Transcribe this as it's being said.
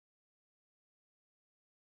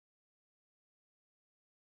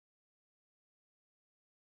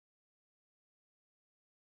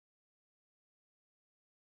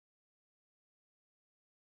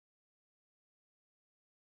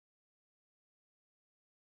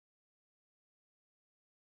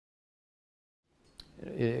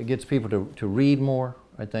It gets people to read more,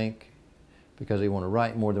 I think, because they want to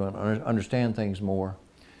write more, they want to understand things more.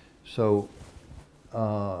 So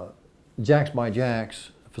JaxbyJax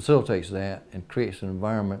facilitates that and creates an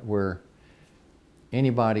environment where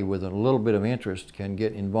anybody with a little bit of interest can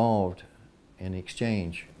get involved and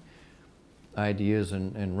exchange ideas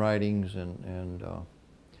and writings,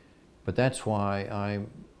 but that's why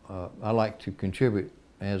I like to contribute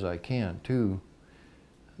as I can to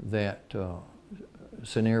that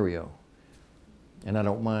scenario, and I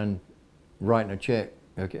don't mind writing a check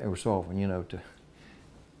every so often, you know,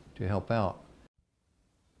 to help out.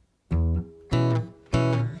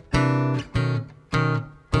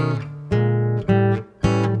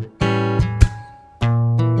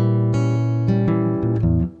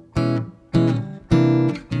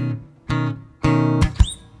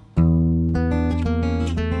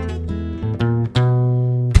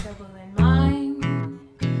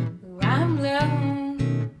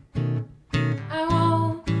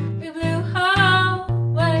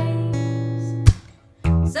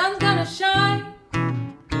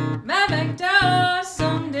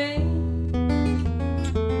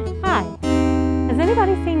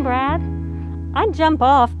 I'd jump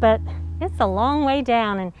off, but it's a long way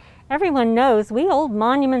down, and everyone knows we old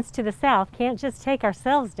monuments to the South can't just take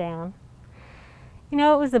ourselves down. You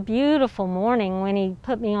know, it was a beautiful morning when he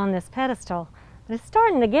put me on this pedestal, but it's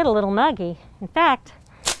starting to get a little muggy. In fact,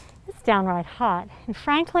 it's downright hot, and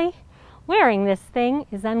frankly, wearing this thing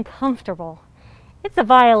is uncomfortable. It's a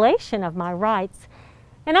violation of my rights,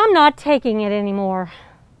 and I'm not taking it anymore.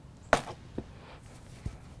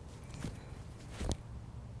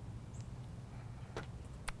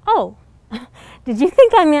 Oh, did you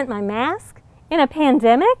think I meant my mask? In a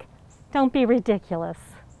pandemic? Don't be ridiculous.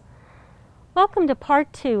 Welcome to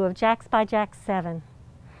part 2 of JaxbyJax VII.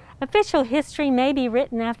 Official history may be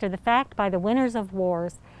written after the fact by the winners of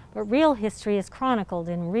wars, but real history is chronicled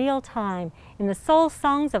in real time in the soul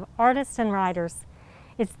songs of artists and writers.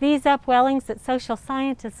 It's these upwellings that social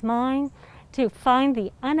scientists mine to find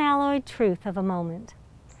the unalloyed truth of a moment.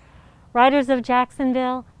 Writers of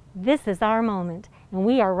Jacksonville, this is our moment, and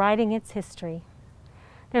we are writing its history.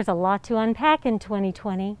 There's a lot to unpack in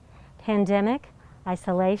 2020. Pandemic,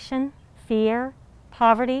 isolation, fear,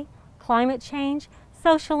 poverty, climate change,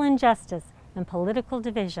 social injustice, and political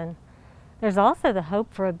division. There's also the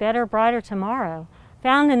hope for a better, brighter tomorrow,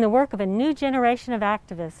 found in the work of a new generation of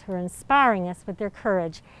activists who are inspiring us with their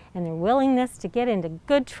courage and their willingness to get into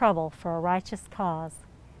good trouble for a righteous cause.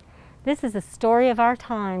 This is a story of our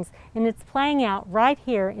times, and it's playing out right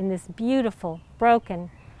here in this beautiful, broken,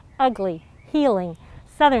 ugly, healing,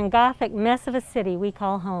 Southern Gothic mess of a city we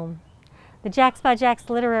call home. The JaxbyJax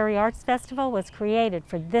Literary Arts Festival was created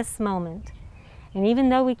for this moment. And even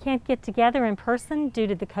though we can't get together in person due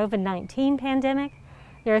to the COVID-19 pandemic,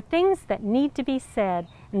 there are things that need to be said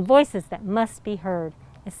and voices that must be heard,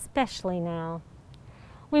 especially now.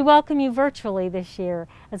 We welcome you virtually this year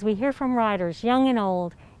as we hear from writers, young and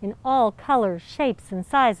old, in all colors, shapes, and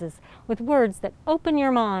sizes, with words that open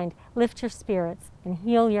your mind, lift your spirits, and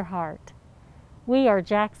heal your heart. We are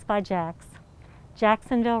JaxbyJax,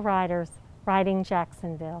 Jacksonville writers, writing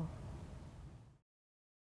Jacksonville.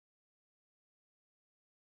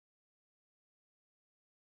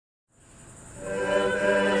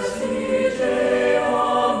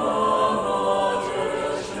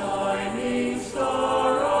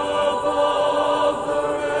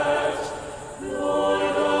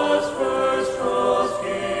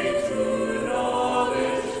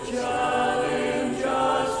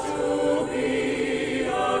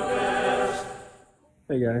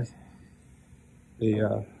 Hey guys,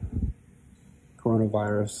 the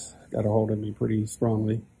coronavirus got a hold of me pretty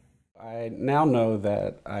strongly. I now know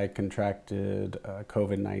that I contracted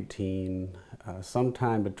COVID-19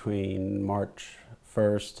 sometime between March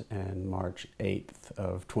 1st and March 8th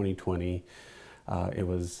of 2020. It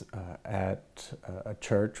was at a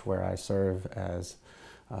church where I serve as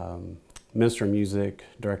minister of music,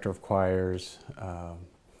 director of choirs,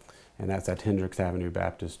 and that's at Hendricks Avenue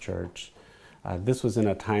Baptist Church. This was in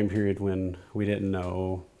a time period when we didn't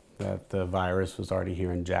know that the virus was already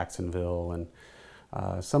here in Jacksonville,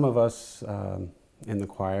 and some of us in the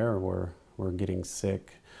choir were getting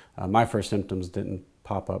sick. My first symptoms didn't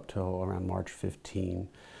pop up till around March 15.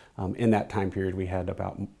 In that time period, we had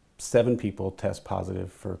about 7 people test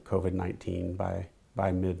positive for COVID-19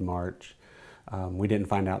 by mid-March. We didn't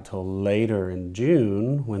find out till later in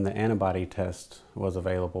June, when the antibody test was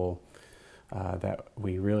available, that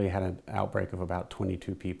we really had an outbreak of about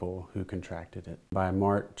 22 people who contracted it. By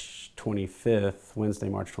March 25th, Wednesday,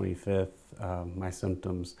 March 25th, my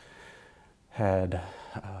symptoms had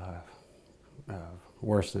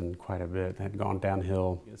worsened quite a bit, had gone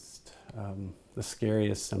downhill. The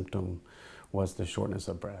scariest symptom was the shortness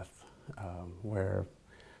of breath, where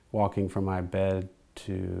walking from my bed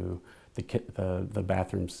to the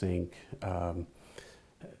bathroom sink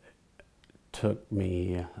took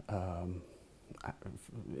me,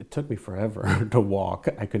 it took me forever to walk.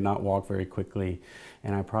 I could not walk very quickly,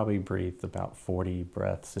 and I probably breathed about 40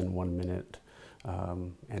 breaths in 1 minute,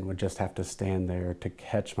 and would just have to stand there to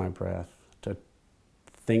catch my breath, to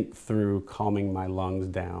think through calming my lungs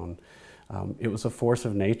down. It was a force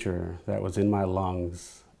of nature that was in my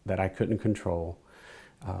lungs that I couldn't control,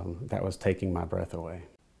 that was taking my breath away.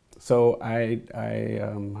 So I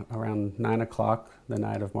around 9 o'clock the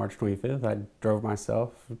night of March 25th, I drove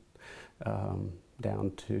myself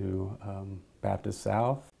down to Baptist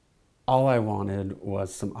South. All I wanted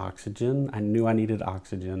was some oxygen. I knew I needed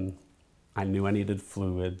oxygen. I knew I needed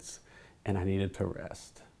fluids, and I needed to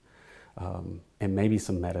rest. And maybe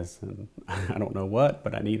some medicine. I don't know what,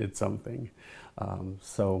 but I needed something.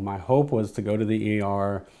 So my hope was to go to the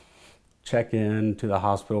ER, check in to the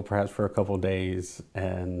hospital perhaps for a couple of days,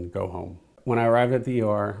 and go home. When I arrived at the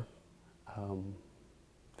ER,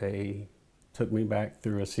 they took me back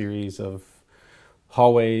through a series of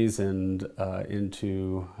hallways and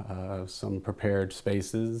into some prepared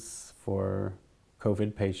spaces for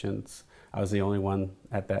COVID patients. I was the only one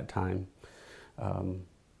at that time.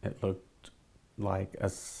 It looked like a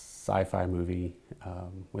sci-fi movie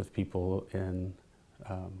with people in,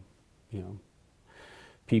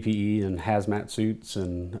 PPE and hazmat suits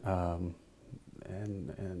and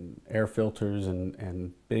air filters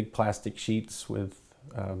and big plastic sheets with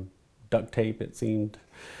duct tape, it seemed,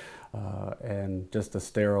 and just a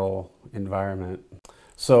sterile environment.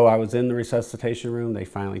 So I was in the resuscitation room. They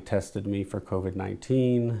finally tested me for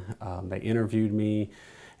COVID-19. They interviewed me,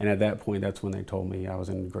 and at that point, that's when they told me I was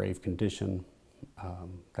in grave condition,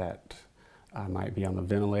 that I might be on the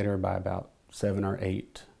ventilator by about 7 or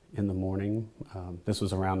 8 in the morning. This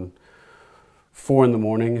was around 4 in the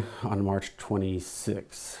morning on March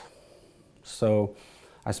 26th. So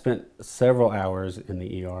I spent several hours in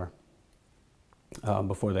the ER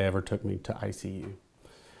before they ever took me to ICU.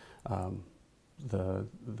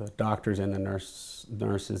 The doctors and the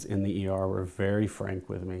nurses in the ER were very frank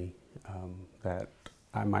with me that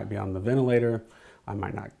I might be on the ventilator, I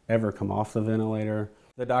might not ever come off the ventilator.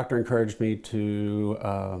 The doctor encouraged me to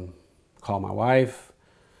call my wife,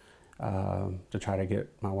 to try to get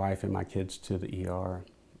my wife and my kids to the ER.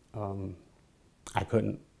 I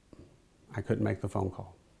couldn't make the phone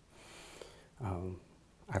call.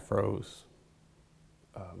 I froze.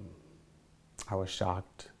 I was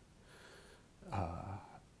shocked.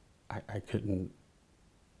 I couldn't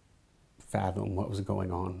fathom what was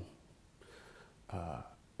going on.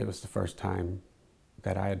 It was the first time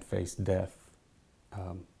that I had faced death,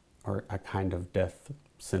 or a kind of death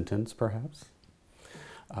sentence, perhaps.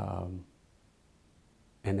 And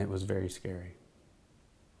it was very scary.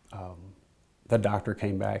 The doctor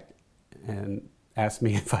came back and asked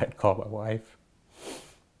me if I had called my wife.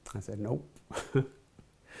 I said, nope.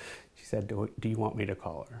 She said, do you want me to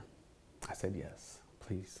call her? I said, yes,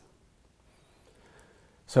 please.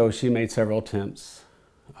 So she made several attempts.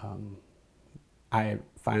 I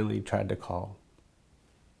finally tried to call.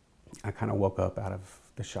 I kind of woke up out of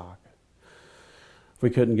the shock. We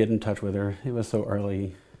couldn't get in touch with her. It was so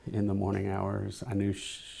early in the morning hours. I knew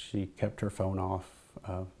she kept her phone off,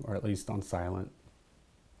 or at least on silent.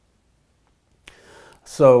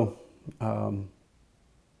 So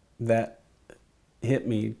that hit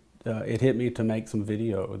me. It hit me to make some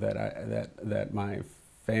video that my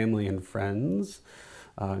family and friends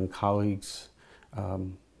and colleagues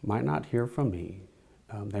might not hear from me.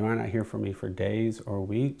 They might not hear from me for days or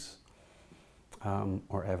weeks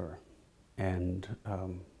or ever. And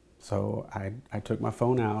so I took my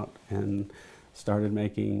phone out and started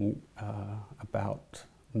making about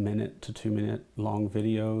 1 to 2 minute long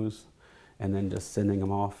videos, and then just sending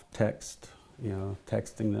them off text,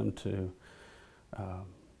 texting them to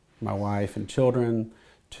my wife and children,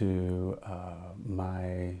 to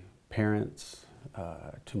my parents,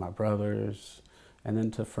 to my brothers, and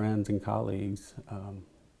then to friends and colleagues.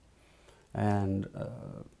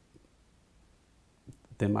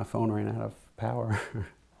 Then my phone ran out of power.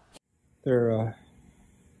 They're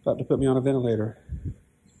about to put me on a ventilator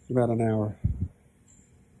for about an hour,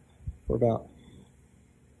 for about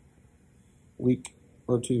a week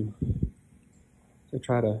or two. They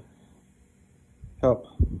try to help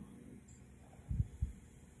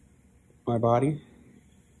my body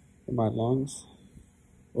and my lungs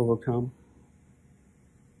overcome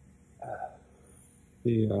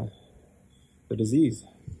the disease.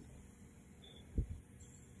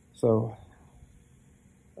 So,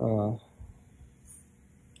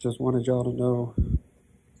 just wanted y'all to know,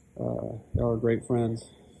 y'all are great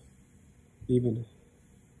friends, even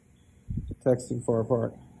texting far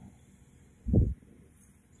apart.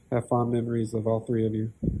 Have fond memories of all three of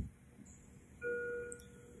you.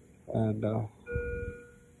 And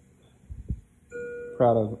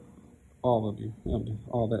proud of all of you and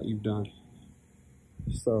all that you've done.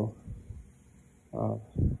 So,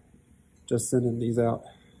 just sending these out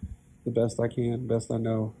the best I can, best I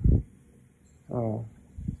know.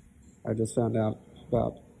 I just found out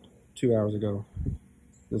about 2 hours ago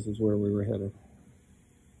this is where we were headed.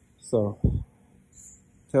 So,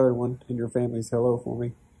 tell everyone in your families hello for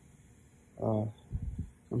me.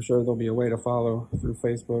 I'm sure there'll be a way to follow through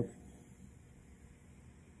Facebook.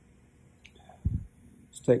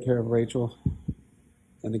 Just take care of Rachel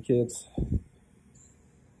and the kids.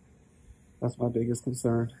 That's my biggest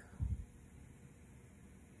concern.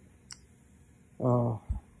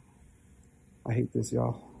 I hate this,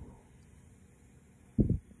 y'all.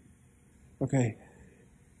 Okay.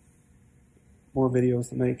 More videos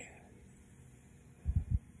to make.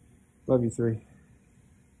 Love you three.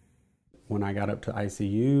 When I got up to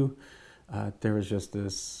ICU, there was just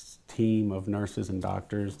this team of nurses and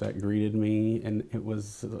doctors that greeted me, and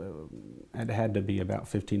it had to be about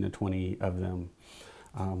 15 to 20 of them.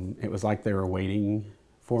 It was like they were waiting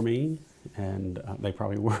for me, and they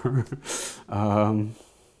probably were.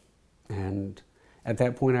 And at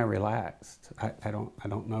that point, I relaxed. I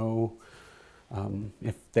don't know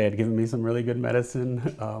if they had given me some really good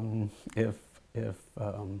medicine, if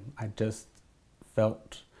I just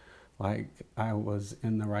felt like I was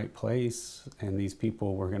in the right place and these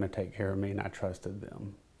people were going to take care of me, and I trusted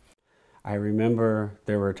them. I remember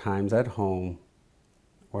there were times at home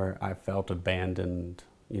where I felt abandoned.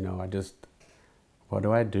 You know, what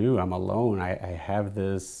do I do? I'm alone. I have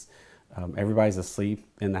this, everybody's asleep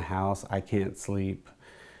in the house. I can't sleep.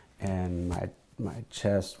 And my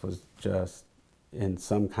chest was just in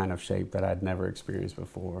some kind of shape that I'd never experienced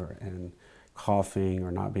before, and coughing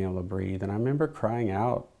or not being able to breathe. And I remember crying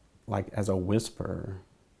out, like as a whisper,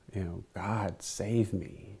 you know, God, save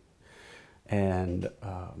me. And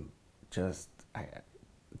I just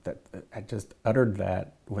uttered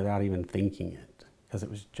that without even thinking it, because it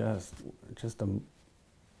was just a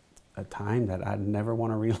time that I'd never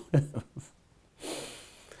want to relive.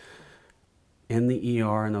 In the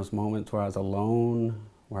ER, in those moments where I was alone,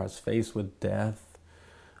 where I was faced with death,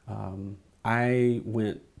 I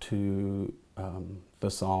went to the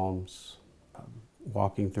Psalms,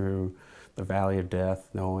 walking through the valley of death,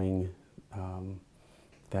 knowing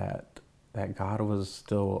that God was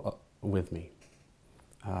still with me,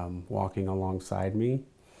 walking alongside me,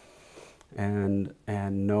 and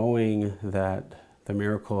knowing that the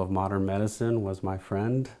miracle of modern medicine was my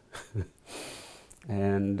friend.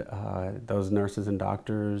 And those nurses and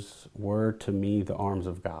doctors were to me the arms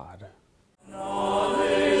of God.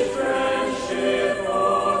 Knowledge, friendship,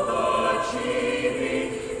 both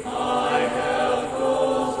achieving, I have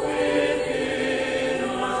goals within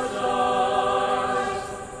our stars.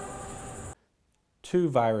 2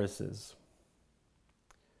 viruses.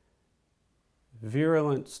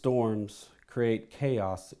 Virulent storms create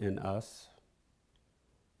chaos in us,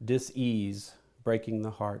 dis-ease breaking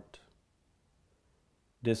the heart,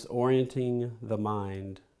 disorienting the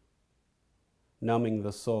mind, numbing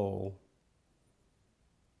the soul,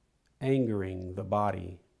 angering the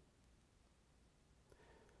body.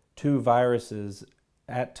 2 viruses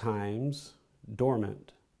at times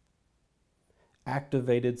dormant,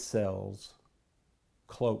 activated cells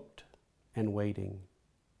cloaked and waiting,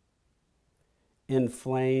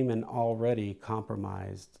 inflame an already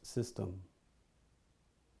compromised system.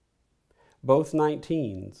 Both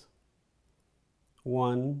 19s,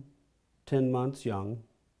 one 10 months young,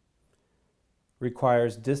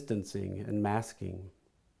 requires distancing and masking.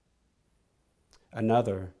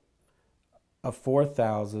 Another, a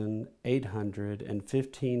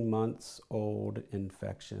 4,815 months old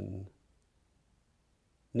infection,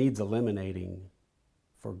 needs eliminating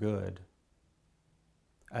for good.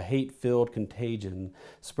 A hate-filled contagion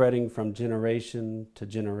spreading from generation to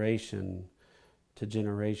generation to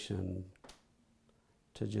generation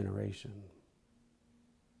to generation.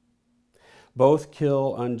 Both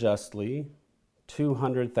kill unjustly,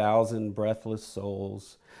 200,000 breathless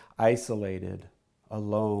souls, isolated,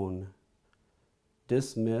 alone,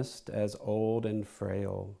 dismissed as old and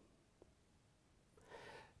frail.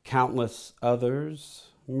 Countless others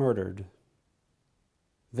murdered,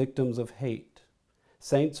 victims of hate,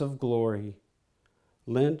 saints of glory,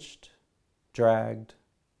 lynched, dragged,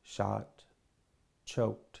 shot,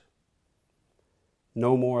 choked.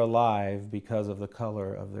 no more alive because of the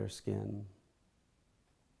color of their skin.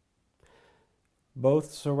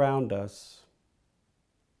 Both surround us,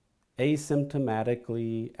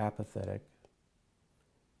 asymptomatically apathetic,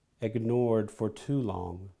 ignored for too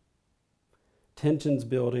long, tensions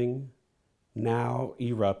building, now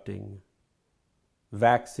erupting,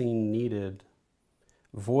 vaccine needed,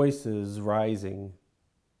 voices rising,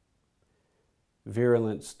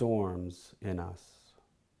 virulent storms in us.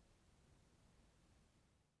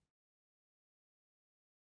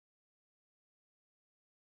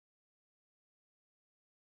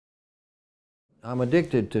 I'm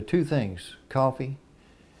addicted to two things, coffee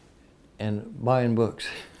and buying books.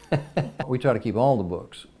 We try to keep all the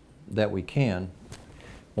books that we can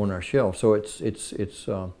on our shelf. So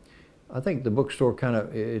I think the bookstore kind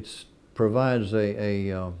of, provides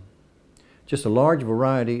just a large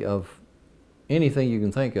variety of anything you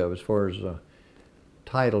can think of as far as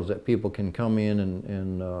titles that people can come in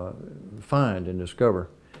and find and discover.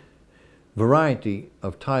 Variety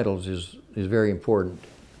of titles is very important.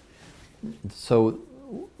 So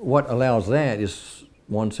what allows that is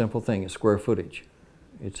one simple thing, it's square footage.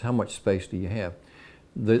 It's how much space do you have.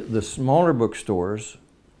 The smaller bookstores,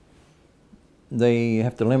 they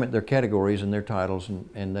have to limit their categories and their titles,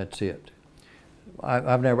 and that's it.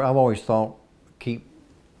 I've always thought, keep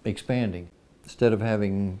expanding. Instead of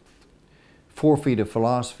having 4 feet of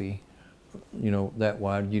philosophy, you know, that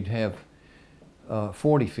wide, you'd have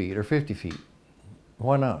 40 feet or 50 feet.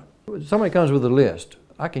 Why not? Somebody comes with a list.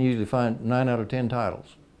 I can usually find 9 out of 10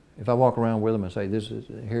 titles. If I walk around with them and say,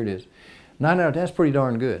 here it is. 9 out of 10, that's pretty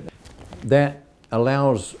darn good. That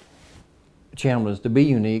allows Chandler's to be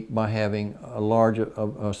unique by having a large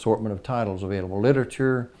assortment of titles available.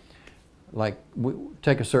 Literature, like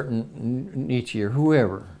take a certain Nietzsche or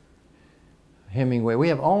whoever, Hemingway, we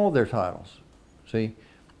have all of their titles, see?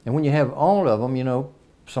 And when you have all of them, you know,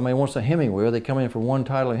 somebody wants a Hemingway, or they come in for one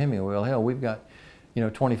title of Hemingway, well, hell, we've got, you know,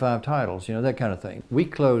 25 titles, you know, that kind of thing. We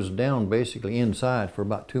closed down basically inside for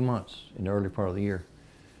about 2 months in the early part of the year.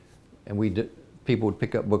 And people would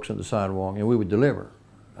pick up books on the sidewalk and we would deliver.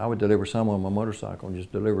 I would deliver some on my motorcycle and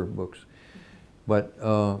just deliver books. But,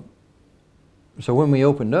 so when we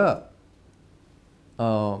opened up,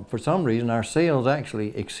 for some reason our sales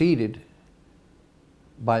actually exceeded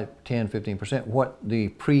by 10–15% what the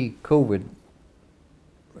pre-COVID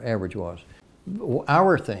average was.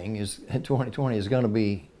 Our thing is, in 2020 is going to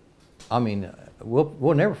be, I mean,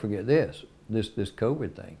 we'll never forget this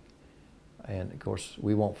COVID thing. And of course,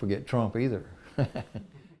 we won't forget Trump either.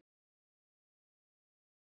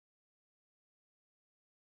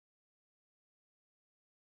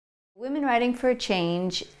 Women Writing for a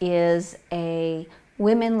Change is a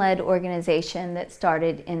women-led organization that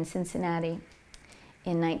started in Cincinnati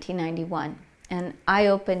in 1991. And I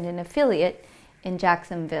opened an affiliate in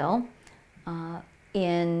Jacksonville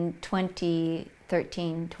in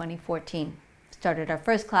 2013, 2014. Started our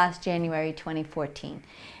first class January 2014.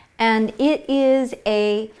 And it is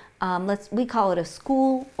a, we call it a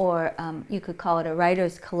school, or you could call it a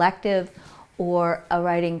writers collective or a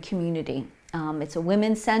writing community. It's a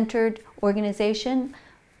women-centered organization,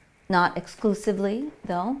 not exclusively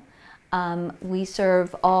though. We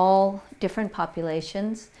serve all different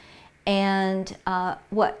populations, and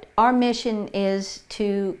what our mission is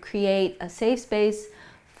to create a safe space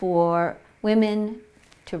for women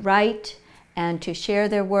to write and to share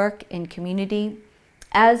their work in community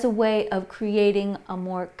as a way of creating a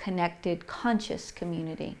more connected, conscious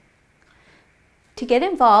community. To get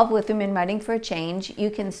involved with Women Writing for a Change,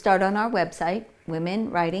 you can start on our website,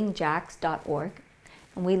 womenwritingjax.org.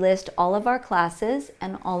 And we list all of our classes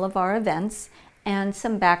and all of our events and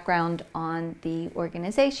some background on the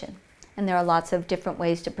organization. And there are lots of different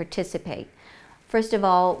ways to participate. First of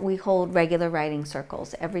all, we hold regular writing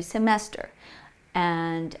circles every semester.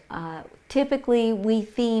 And typically we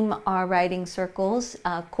theme our writing circles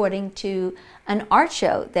according to an art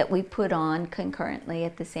show that we put on concurrently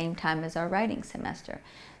at the same time as our writing semester.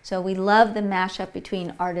 So we love the mashup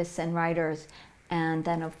between artists and writers, and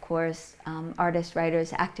then of course artists,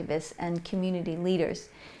 writers, activists, and community leaders.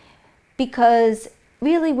 Because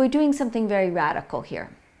really we're doing something very radical here.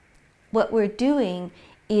 What we're doing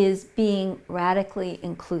is being radically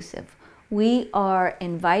inclusive. We are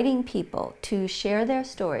inviting people to share their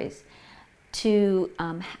stories, to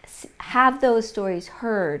have those stories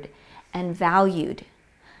heard and valued,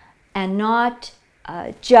 and not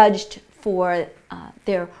judged for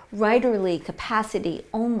their writerly capacity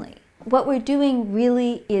only. What we're doing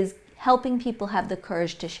really is helping people have the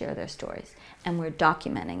courage to share their stories, and we're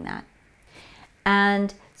documenting that.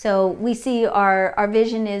 And so we see our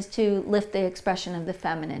vision is to lift the expression of the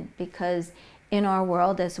feminine, because in our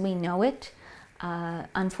world as we know it.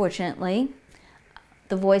 Unfortunately,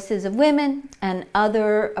 the voices of women and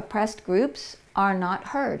other oppressed groups are not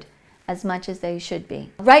heard as much as they should be.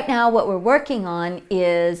 Right now, what we're working on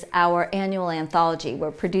is our annual anthology.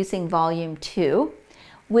 We're producing volume 2,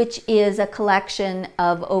 which is a collection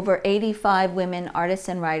of over 85 women artists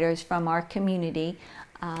and writers from our community,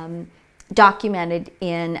 documented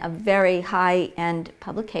in a very high-end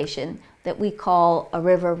publication that we call A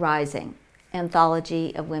River Rising,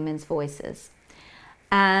 Anthology of Women's Voices.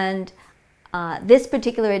 And this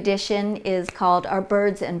particular edition is called our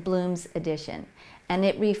Birds and Blooms edition, and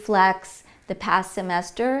it reflects the past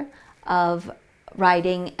semester of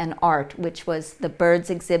writing and art, which was the Birds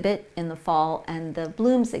exhibit in the fall and the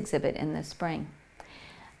Blooms exhibit in the spring.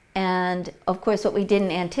 And of course, what we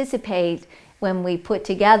didn't anticipate when we put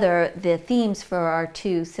together the themes for our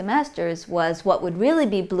 2 semesters was what would really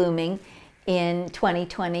be blooming in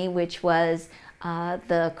 2020, which was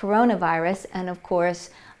the coronavirus and, of course,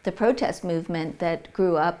 the protest movement that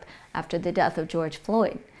grew up after the death of George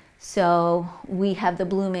Floyd. So we have the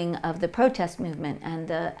blooming of the protest movement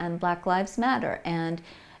and Black Lives Matter. And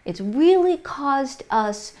it's really caused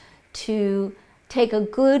us to take a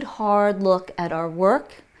good, hard look at our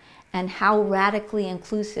work and how radically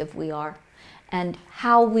inclusive we are and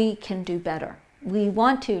how we can do better. We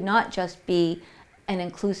want to not just be an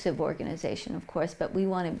inclusive organization, of course, but we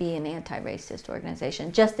want to be an anti-racist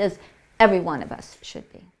organization, just as every one of us should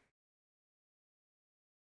be.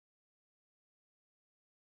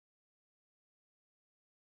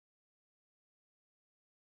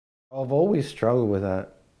 I've always struggled with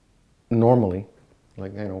that normally.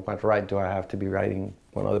 Like, you know, what right do I have to be writing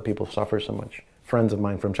when other people suffer so much? Friends of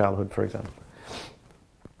mine from childhood, for example.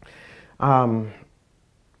 And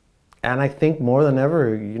I think more than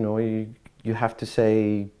ever, you know, you have to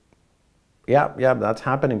say, yeah, that's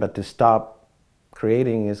happening, but to stop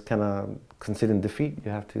creating is kind of considered defeat.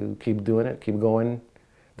 You have to keep doing it, keep going.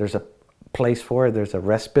 There's a place for it, there's a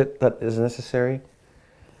respite that is necessary.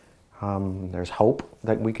 There's hope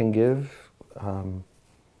that we can give.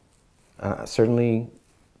 Certainly,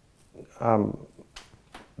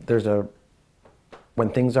 when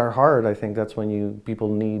things are hard, I think that's when people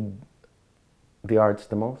need the arts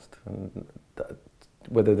the most. And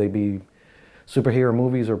whether they be superhero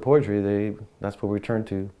movies or poetry, that's what we turn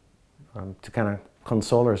to kind of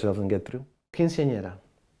console ourselves and get through. Quinceañera,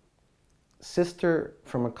 sister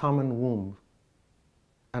from a common womb,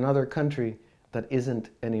 another country that isn't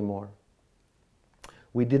anymore.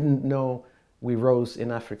 We didn't know we rose in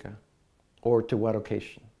Africa, or to what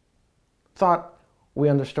occasion. Thought we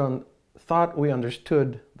understood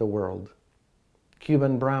the world.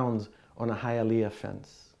 Cuban browns on a Hialeah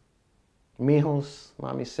fence. Mijos,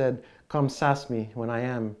 mommy said, come sass me when I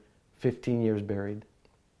am 15 years buried.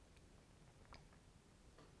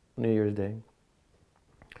 New Year's Day.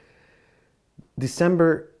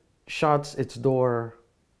 December shuts its door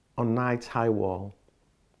on night's high wall.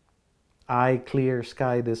 Eye clear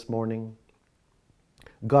sky this morning.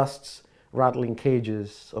 Gusts rattling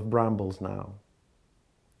cages of brambles now.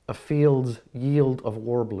 A field's yield of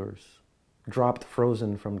warblers dropped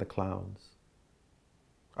frozen from the clouds.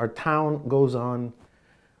 Our town goes on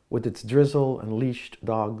with its drizzle and leashed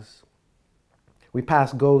dogs. We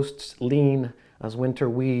pass ghosts lean as winter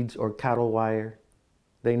weeds or cattle wire.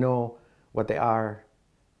 They know what they are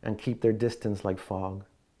and keep their distance like fog.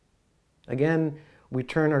 Again, we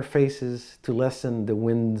turn our faces to lessen the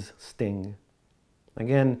wind's sting.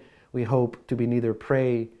 Again, we hope to be neither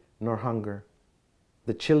prey nor hunger,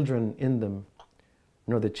 the children in them,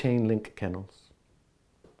 nor the chain link kennels.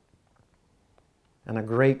 And a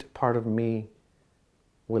great part of me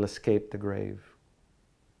will escape the grave.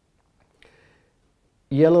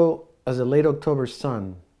 Yellow as a late October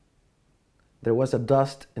sun, there was a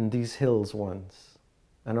dust in these hills once,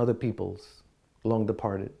 and other people's, long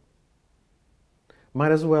departed.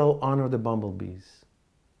 Might as well honor the bumblebees,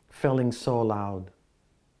 felling so loud.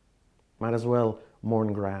 Might as well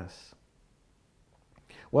mourn grass.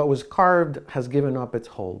 What was carved has given up its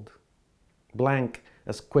hold, blank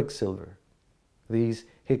as quicksilver, these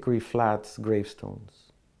hickory flats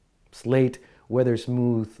gravestones, slate weather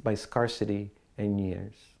smooth by scarcity and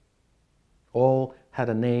years. All had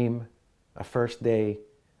a name, a first day,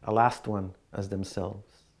 a last one as themselves,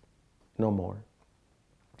 no more.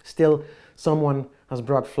 Still, someone has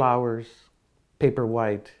brought flowers, paper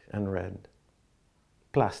white and red,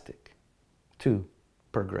 plastic, 2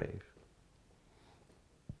 per grave.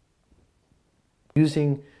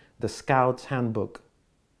 Using the Scout's Handbook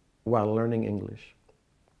while learning English.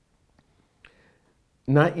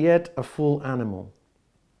 Not yet a full animal,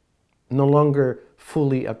 no longer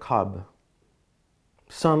fully a cub,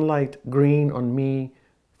 sunlight green on me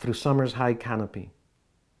through summer's high canopy,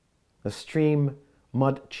 a stream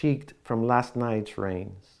mud-cheeked from last night's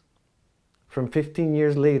rains. From 15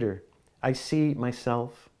 years later, I see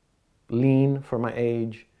myself, lean for my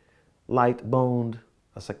age, light-boned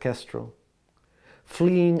as a kestrel,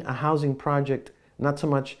 fleeing a housing project not so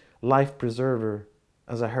much life preserver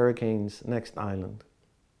as a hurricane's next island.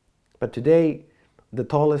 But today, the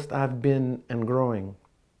tallest I've been and growing,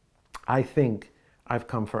 I think I've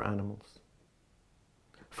come for animals.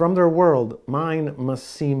 From their world, mine must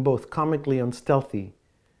seem both comically unstealthy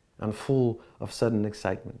and full of sudden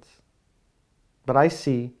excitements. But I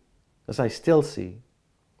see, as I still see,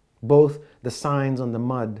 both the signs on the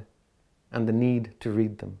mud and the need to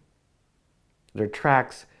read them. Their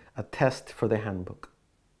tracks a test for the handbook.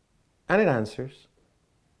 And it answers.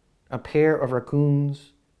 A pair of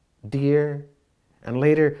raccoons, deer, and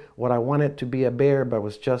later what I wanted to be a bear but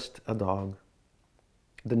was just a dog.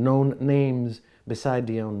 The known names beside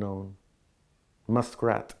the unknown.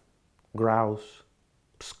 Muskrat, grouse,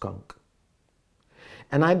 skunk.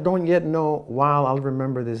 And I don't yet know while I'll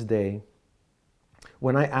remember this day,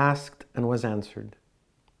 when I asked and was answered,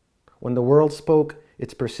 when the world spoke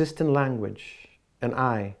its persistent language, and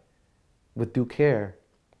I, with due care,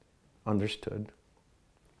 understood.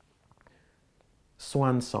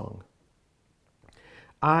 Swan Song.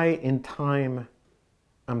 I, in time,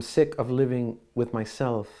 am sick of living with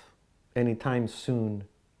myself anytime soon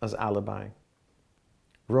as alibi.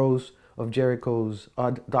 Rose of Jericho's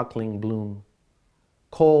odd duckling bloom.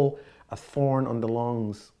 Coal, a thorn on the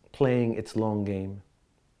lungs, playing its long game.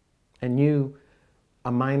 And you,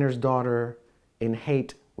 a miner's daughter in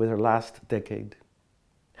hate with her last decade.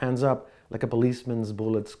 Hands up like a policeman's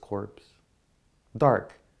bullet's corpse.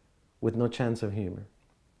 Dark, with no chance of humor.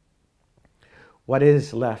 What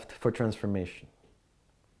is left for transformation?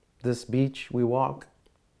 This beach we walk,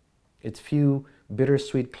 its few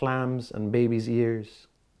bittersweet clams and baby's ears,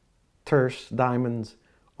 terse diamonds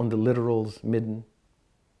on the littoral's midden.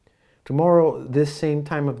 Tomorrow, this same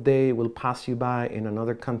time of day will pass you by in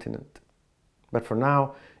another continent. But for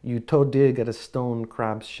now, you toe dig at a stone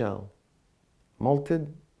crab's shell,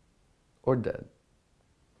 malted or dead.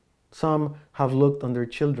 Some have looked on their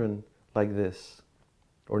children like this,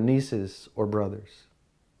 or nieces or brothers.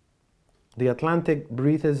 The Atlantic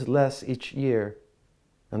breathes less each year,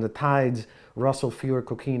 and the tides rustle fewer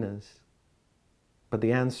coquinas. But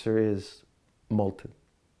the answer is malted.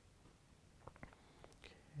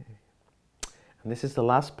 Okay. And this is the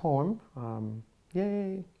last poem.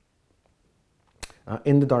 Yay!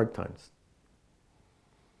 In the dark times.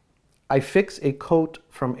 I fix a coat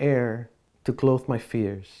from air to clothe my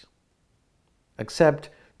fears, except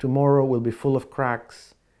tomorrow will be full of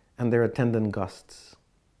cracks and their attendant gusts.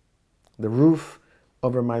 The roof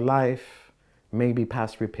over my life may be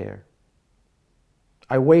past repair.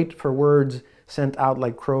 I wait for words sent out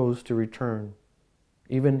like crows to return,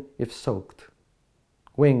 even if soaked,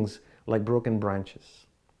 wings like broken branches.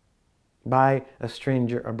 Buy a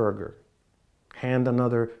stranger a burger, hand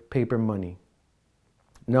another paper money.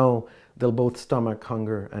 No, they'll both stomach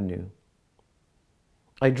hunger anew.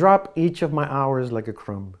 I drop each of my hours like a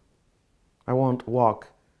crumb. I won't walk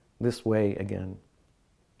this way again.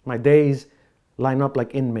 My days line up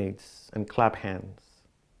like inmates and clap hands.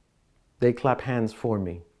 They clap hands for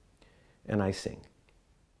me, and I sing.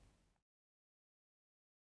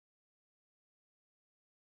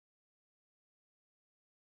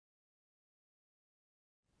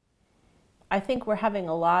 I think we're having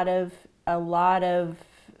a lot of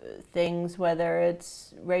things, whether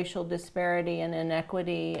it's racial disparity and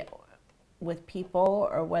inequity with people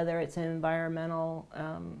or whether it's environmental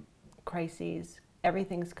crises.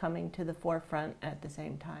 Everything's coming to the forefront at the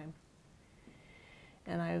same time.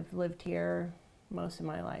 And I've lived here most of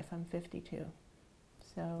my life. I'm 52.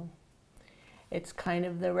 So it's kind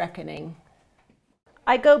of the reckoning.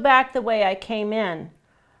 I go back the way I came in.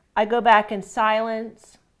 I go back in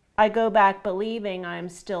silence. I go back believing I'm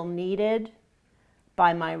still needed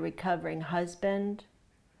by my recovering husband,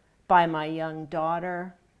 by my young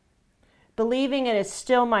daughter, believing it is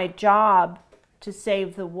still my job to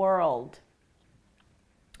save the world.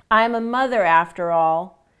 I am a mother after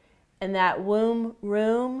all, and that womb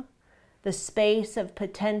room, the space of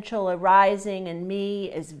potential arising in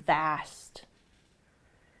me is vast.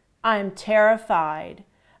 I am terrified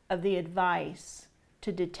of the advice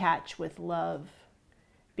to detach with love,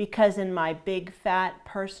 because in my big fat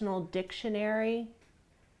personal dictionary,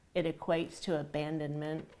 it equates to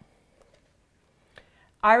abandonment.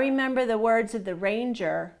 I remember the words of the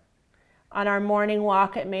ranger on our morning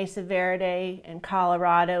walk at Mesa Verde in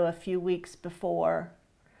Colorado a few weeks before.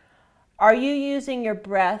 Are you using your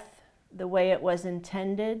breath the way it was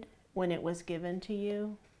intended when it was given to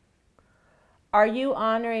you? Are you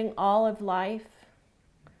honoring all of life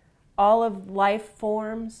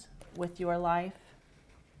forms with your life?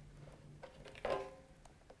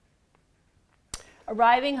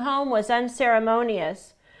 Arriving home was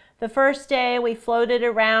unceremonious. The first day we floated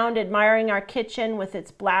around admiring our kitchen with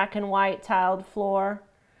its black and white tiled floor.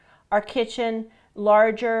 Our kitchen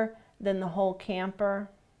larger than the whole camper.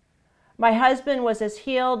 My husband was as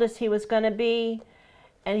healed as he was going to be,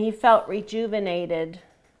 and he felt rejuvenated.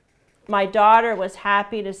 My daughter was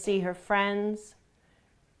happy to see her friends.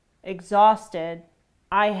 Exhausted,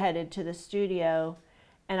 I headed to the studio,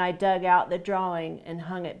 and I dug out the drawing and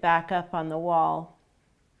hung it back up on the wall.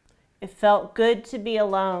 It felt good to be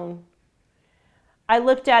alone. I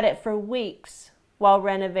looked at it for weeks while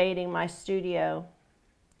renovating my studio.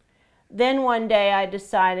 Then one day I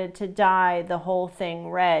decided to dye the whole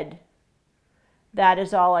thing red. That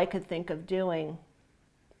is all I could think of doing.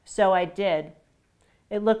 So I did.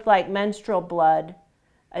 It looked like menstrual blood,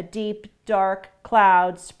 a deep, dark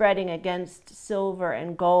cloud spreading against silver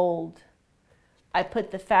and gold. I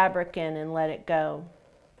put the fabric in and let it go.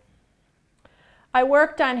 I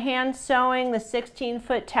worked on hand sewing the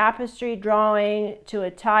 16-foot tapestry drawing to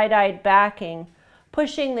a tie-dyed backing,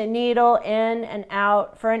 pushing the needle in and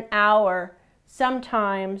out for an hour,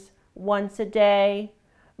 sometimes once a day,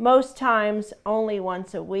 most times only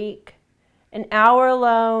once a week. An hour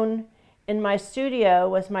alone in my studio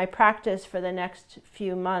was my practice for the next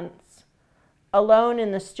few months. Alone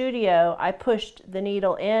in the studio, I pushed the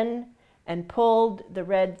needle in and pulled the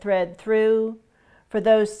red thread through. For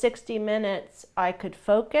those 60 minutes, I could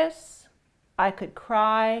focus, I could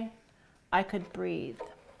cry, I could breathe.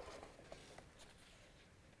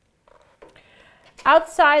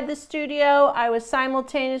 Outside the studio, I was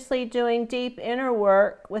simultaneously doing deep inner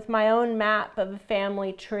work with my own map of a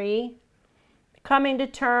family tree, coming to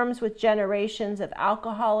terms with generations of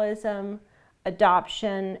alcoholism,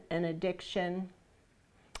 adoption, and addiction.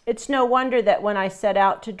 It's no wonder that when I set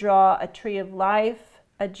out to draw a tree of life,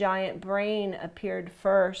 a giant brain appeared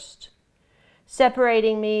first,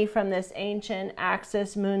 separating me from this ancient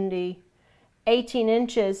axis mundi. 18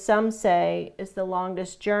 inches, some say, is the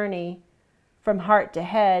longest journey from heart to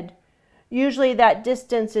head. Usually that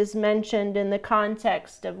distance is mentioned in the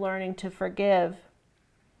context of learning to forgive.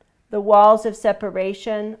 The walls of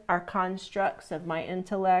separation are constructs of my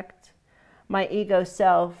intellect. My ego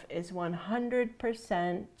self is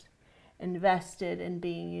 100% invested in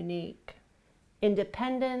being unique.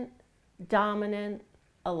 Independent, dominant,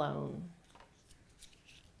 alone.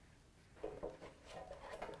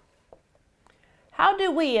 How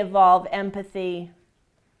do we evolve empathy?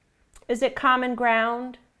 Is it common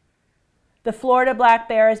ground? The Florida black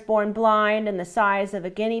bear is born blind and the size of a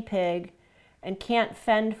guinea pig and can't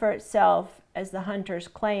fend for itself, as the hunters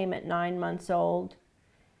claim at 9 months old.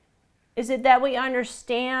 Is it that we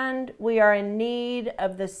understand we are in need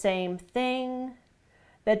of the same thing?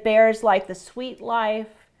 That bears like the sweet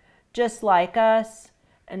life, just like us,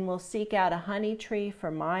 and will seek out a honey tree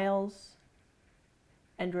for miles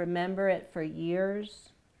and remember it for years?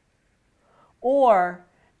 Or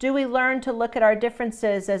do we learn to look at our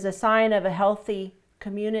differences as a sign of a healthy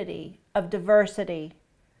community, of diversity,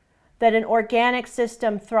 that an organic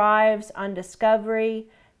system thrives on discovery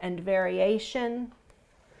and variation,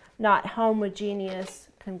 not homogeneous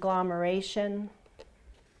conglomeration?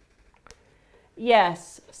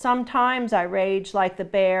 Yes, sometimes I rage like the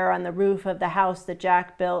bear on the roof of the house that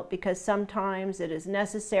Jack built, because sometimes it is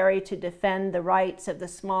necessary to defend the rights of the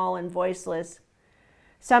small and voiceless.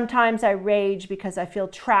 Sometimes I rage because I feel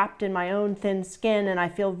trapped in my own thin skin and I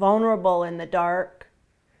feel vulnerable in the dark,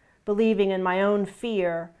 believing in my own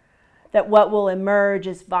fear that what will emerge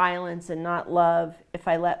is violence and not love if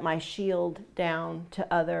I let my shield down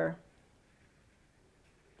to other.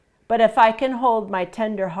 But if I can hold my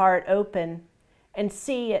tender heart open and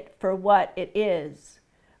see it for what it is,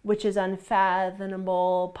 which is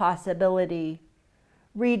unfathomable possibility,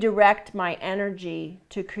 redirect my energy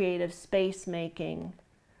to creative space making,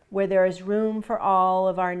 where there is room for all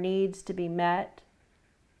of our needs to be met,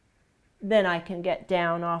 then I can get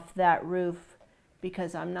down off that roof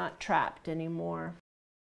because I'm not trapped anymore.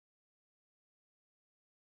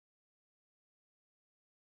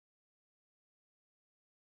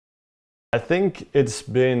 I think it's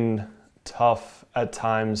been tough at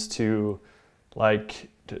times to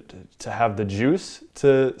have the juice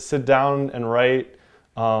to sit down and write,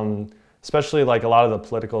 especially like a lot of the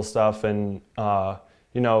political stuff, and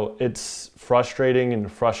you know, it's frustrating,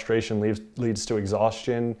 and frustration leads to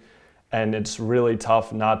exhaustion, And it's really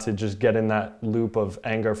tough not to just get in that loop of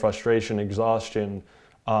anger, frustration, exhaustion,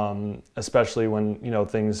 especially when, you know,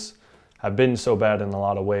 things have been so bad in a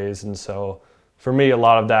lot of ways. And so for me, a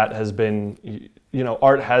lot of that has been, you know,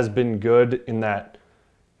 art has been good in that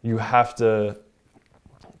you have to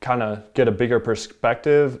kind of get a bigger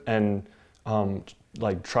perspective and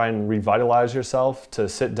like try and revitalize yourself to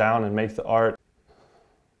sit down and make the art.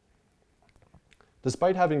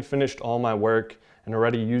 Despite having finished all my work and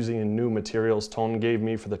already using the new materials Tone gave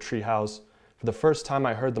me for the treehouse, for the first time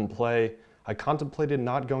I heard them play, I contemplated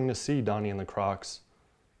not going to see Donnie and the Crocs.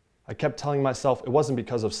 I kept telling myself it wasn't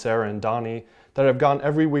because of Sarah and Donnie, that I've gone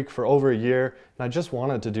every week for over a year and I just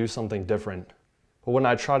wanted to do something different. But when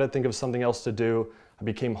I tried to think of something else to do, I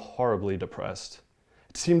became horribly depressed.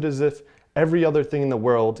 It seemed as if every other thing in the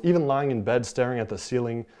world, even lying in bed staring at the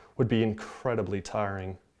ceiling, would be incredibly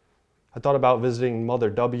tiring. I thought about visiting Mother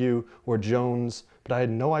W or Jones, but I had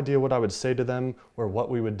no idea what I would say to them or what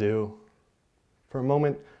we would do. For a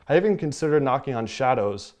moment, I even considered knocking on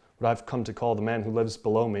Shadow's, what I've come to call the man who lives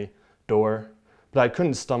below me, door, but I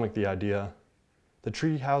couldn't stomach the idea. The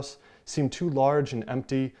treehouse seemed too large and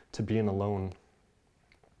empty to being alone.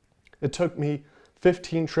 It took me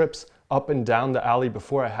 15 trips up and down the alley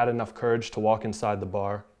before I had enough courage to walk inside the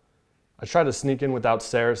bar. I tried to sneak in without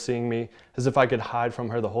Sarah seeing me, as if I could hide from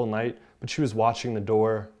her the whole night, but she was watching the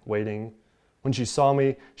door, waiting. When she saw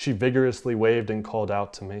me, she vigorously waved and called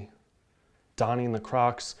out to me. Donnie and the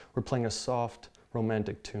Crocs were playing a soft,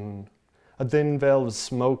 romantic tune. A thin veil of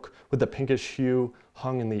smoke with a pinkish hue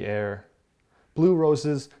hung in the air. Blue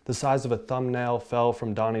roses the size of a thumbnail fell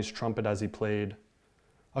from Donnie's trumpet as he played.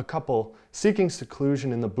 A couple, seeking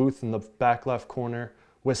seclusion in the booth in the back left corner,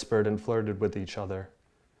 whispered and flirted with each other.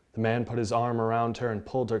 The man put his arm around her and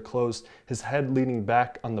pulled her close, his head leaning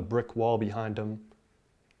back on the brick wall behind him.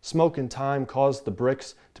 Smoke and time caused the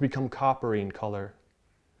bricks to become coppery in color.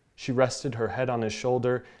 She rested her head on his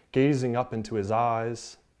shoulder, gazing up into his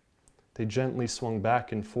eyes. They gently swung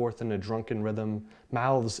back and forth in a drunken rhythm,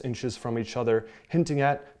 mouths inches from each other, hinting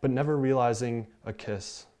at, but never realizing, a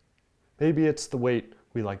kiss. Maybe it's the wait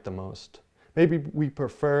we like the most. Maybe we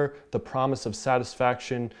prefer the promise of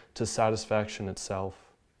satisfaction to satisfaction itself.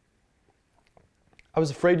 I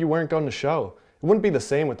was afraid you weren't going to show. It wouldn't be the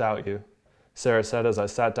same without you, Sarah said as I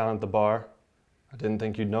sat down at the bar. I didn't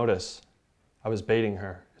think you'd notice. I was baiting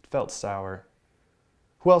her. It felt sour.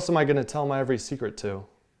 Who else am I going to tell my every secret to?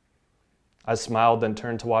 I smiled, then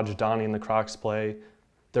turned to watch Donnie and the Crocs play.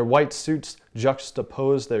 Their white suits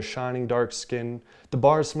juxtaposed their shining dark skin. The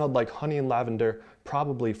bar smelled like honey and lavender,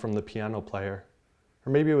 probably from the piano player.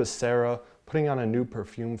 Or maybe it was Sarah putting on a new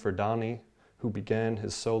perfume for Donnie, who began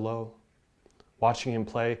his solo. Watching him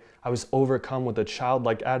play, I was overcome with a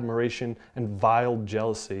childlike admiration and vile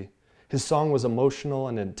jealousy. His song was emotional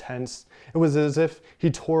and intense. It was as if he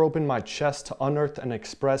tore open my chest to unearth and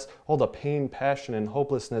express all the pain, passion, and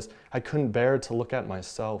hopelessness I couldn't bear to look at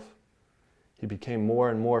myself. He became more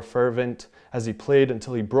and more fervent as he played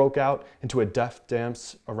until he broke out into a death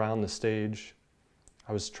dance around the stage.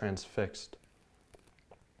 I was transfixed.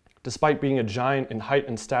 Despite being a giant in height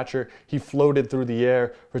and stature, he floated through the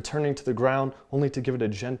air, returning to the ground only to give it a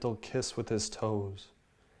gentle kiss with his toes.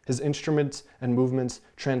 His instruments and movements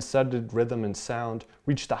transcended rhythm and sound,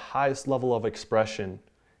 reached the highest level of expression.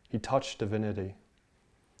 He touched divinity.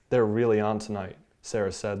 "They're really on tonight,"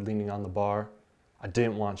 Sarah said, leaning on the bar. "I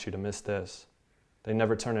didn't want you to miss this." "They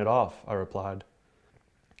never turn it off," I replied.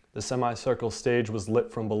 The semicircle stage was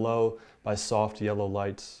lit from below by soft yellow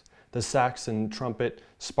lights. The sax and trumpet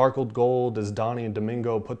sparkled gold as Donnie and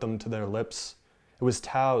Domingo put them to their lips. It was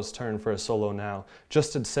Tao's turn for a solo now.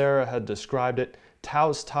 Just as Sarah had described it,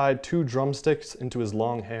 Tao's tied 2 drumsticks into his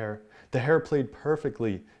long hair. The hair played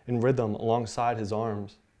perfectly in rhythm alongside his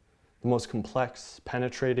arms. The most complex,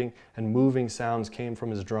 penetrating, and moving sounds came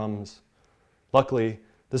from his drums. Luckily,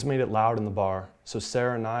 this made it loud in the bar, so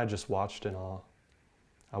Sarah and I just watched in awe.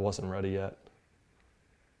 I wasn't ready yet.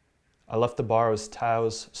 I left the bar as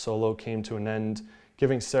Tao's solo came to an end,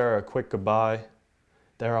 giving Sarah a quick goodbye.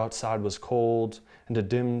 The air outside was cold, and a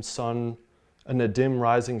dim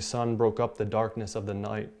rising sun broke up the darkness of the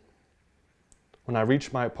night. When I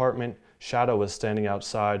reached my apartment, Shadow was standing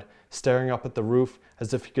outside, staring up at the roof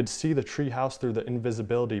as if he could see the treehouse through the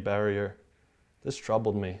invisibility barrier. This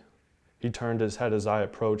troubled me. He turned his head as I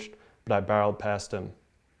approached, but I barreled past him.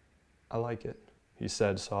 "I like it," he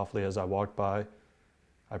said softly as I walked by.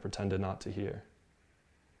 I pretended not to hear.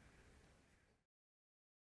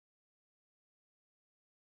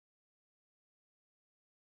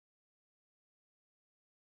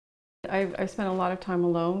 I've spent a lot of time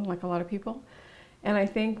alone, like a lot of people, And I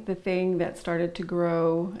think the thing that started to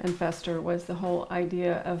grow and fester was the whole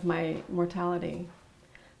idea of my mortality.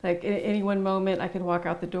 Like at any one moment I could walk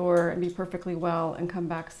out the door and be perfectly well and come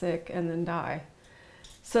back sick and then die.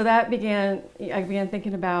 So I began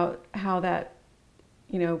thinking about how that,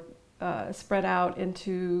 spread out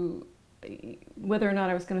into whether or not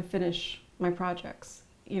I was going to finish my projects.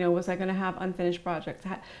 Was I going to have unfinished projects?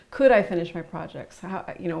 Could I finish my projects?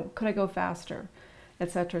 Could I go faster,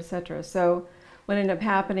 et cetera, et cetera. So what ended up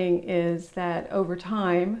happening is that over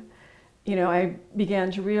time, I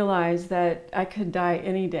began to realize that I could die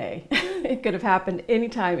any day. It could have happened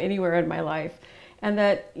anytime, anywhere in my life. And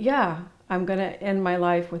that, yeah, I'm going to end my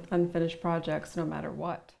life with unfinished projects no matter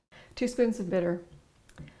what. 2 spoons of bitter.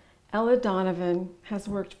 Ella Donovan has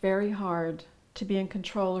worked very hard to be in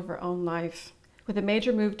control of her own life, with a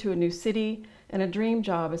major move to a new city and a dream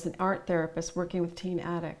job as an art therapist working with teen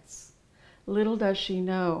addicts. Little does she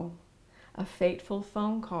know, a fateful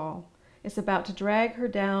phone call is about to drag her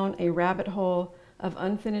down a rabbit hole of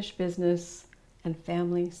unfinished business and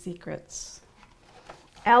family secrets.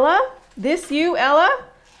 Ella? This you, Ella?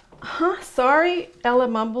 Huh, sorry, Ella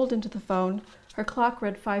mumbled into the phone. Her clock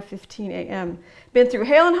read 5:15 a.m. Been through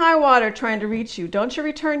hail and high water trying to reach you. Don't you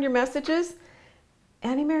return your messages?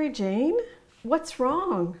 Annie Mary Jane? What's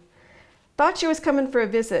wrong? Thought you was coming for a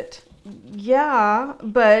visit. Yeah,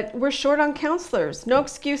 but we're short on counselors. No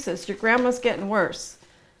excuses. Your grandma's getting worse.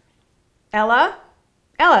 Ella?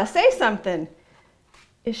 Ella, say something.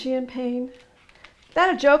 Is she in pain?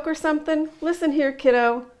 That a joke or something? Listen here,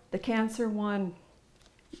 kiddo. The cancer won.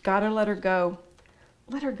 Gotta let her go.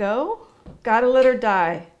 Let her go? Gotta let her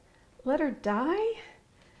die. Let her die?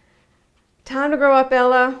 Time to grow up,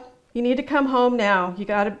 Ella. You need to come home now. You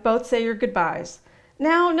gotta both say your goodbyes.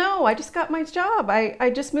 Now, no, I just got my job.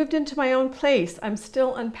 I just moved into my own place. I'm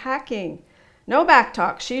still unpacking. No back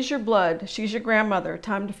talk. She's your blood. She's your grandmother.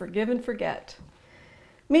 Time to forgive and forget.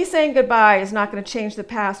 Me saying goodbye is not going to change the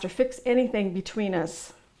past or fix anything between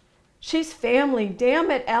us. She's family. Damn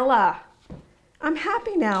it, Ella. I'm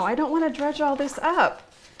happy now. I don't want to dredge all this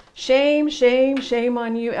up. Shame, shame, shame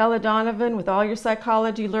on you, Ella Donovan, with all your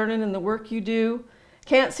psychology learning and the work you do.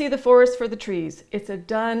 Can't see the forest for the trees. It's a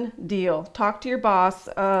done deal. Talk to your boss,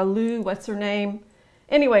 Lou, what's her name?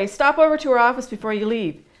 Anyway, stop over to her office before you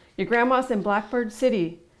leave. Your grandma's in Blackbird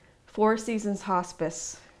City, 4 Seasons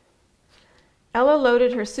Hospice. Ella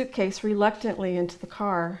loaded her suitcase reluctantly into the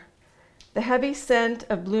car. The heavy scent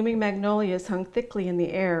of blooming magnolias hung thickly in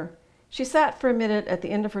the air. She sat for a minute at the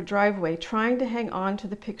end of her driveway, trying to hang on to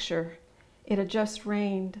the picture. It had just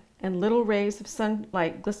rained, and little rays of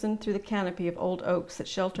sunlight glistened through the canopy of old oaks that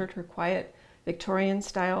sheltered her quiet,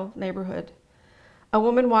 Victorian-style neighborhood. A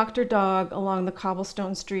woman walked her dog along the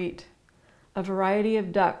cobblestone street. A variety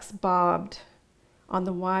of ducks bobbed on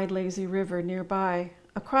the wide, lazy river nearby.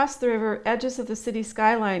 Across the river, edges of the city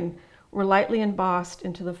skyline were lightly embossed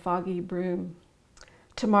into the foggy brume.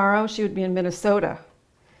 Tomorrow she would be in Minnesota.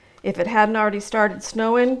 If it hadn't already started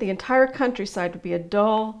snowing, the entire countryside would be a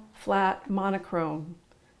dull, flat monochrome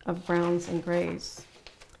of browns and grays.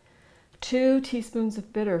 2 teaspoons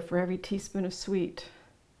of bitter for every teaspoon of sweet.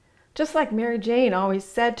 Just like Mary Jane always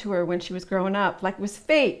said to her when she was growing up, like it was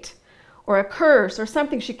fate or a curse or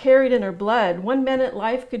something she carried in her blood. One minute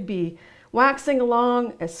life could be waxing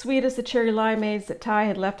along as sweet as the cherry limeades that Ty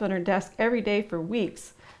had left on her desk every day for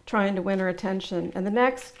weeks, trying to win her attention. And the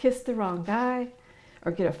next, kiss the wrong guy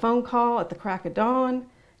or get a phone call at the crack of dawn,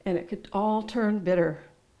 and it could all turn bitter.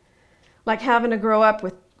 Like having to grow up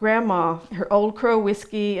with Grandma, her Old Crow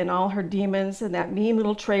whiskey and all her demons, and that mean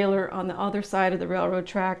little trailer on the other side of the railroad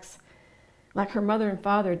tracks. Like her mother and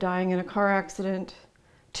father dying in a car accident.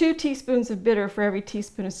 2 teaspoons of bitter for every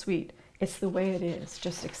teaspoon of sweet. It's the way it is.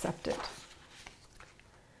 Just accept it.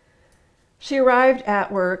 She arrived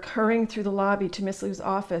at work, hurrying through the lobby to Miss Lou's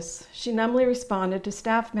office. She numbly responded to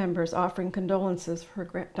staff members offering condolences for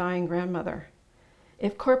her dying grandmother.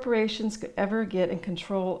 If corporations could ever get in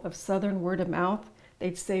control of Southern word of mouth,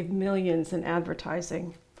 they'd save millions in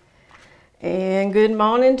advertising. And good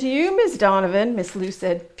morning to you, Miss Donovan, Miss Lou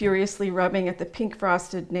said, furiously rubbing at the pink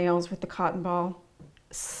frosted nails with the cotton ball.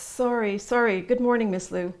 Sorry. Good morning,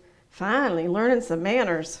 Miss Lou. Finally, learning some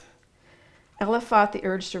manners. Ella fought the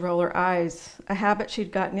urge to roll her eyes, a habit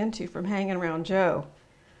she'd gotten into from hanging around Joe.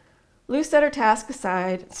 Lou set her task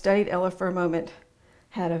aside and studied Ella for a moment.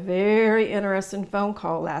 Had a very interesting phone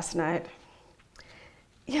call last night.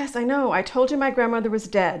 Yes, I know. I told you my grandmother was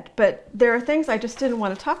dead, but there are things I just didn't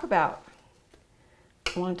want to talk about.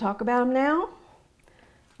 Want to talk about them now?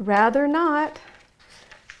 Rather not.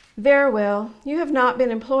 Very well. You have not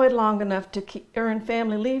been employed long enough to earn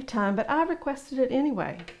family leave time, but I requested it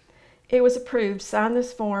anyway. It was approved. Sign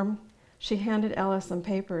this form. She handed Ella some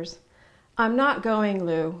papers. I'm not going,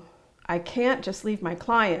 Lou. I can't just leave my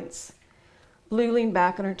clients. Lou leaned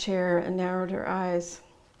back in her chair and narrowed her eyes.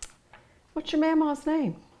 What's your mama's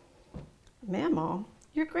name? Mama?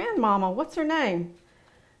 Your grandmama. What's her name?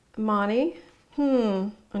 Monty.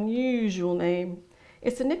 Unusual name.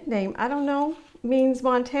 It's a nickname. I don't know. Means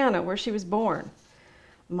Montana, where she was born.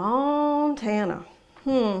 Montana.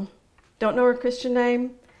 Don't know her Christian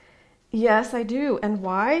name? Yes, I do. And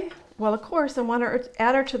why? Well, of course, I want to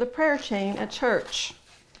add her to the prayer chain at church.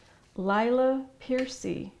 Lila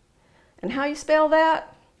Piercy. And how you spell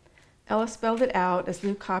that? Ella spelled it out as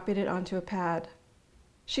Lou copied it onto a pad.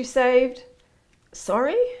 She saved?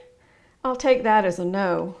 Sorry? I'll take that as a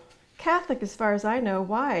no. Catholic as far as I know.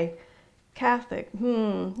 Why? Catholic.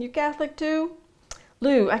 You Catholic too?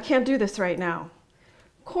 Lou, I can't do this right now.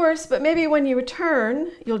 Of course, but maybe when you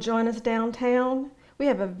return, you'll join us downtown. We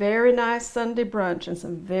have a very nice Sunday brunch and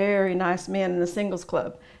some very nice men in the singles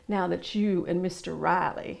club, now that you and Mr.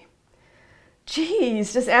 Riley.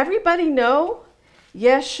 Geez, does everybody know?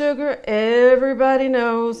 Yes, sugar, everybody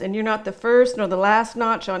knows, and you're not the first nor the last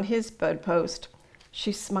notch on his bedpost.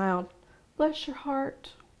 She smiled. Bless your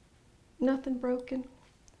heart. Nothing broken.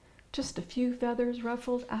 Just a few feathers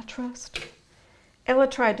ruffled, I trust. Ella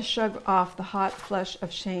tried to shrug off the hot flush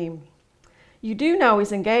of shame. You do know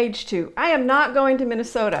he's engaged to. I am not going to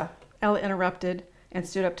Minnesota, Ella interrupted and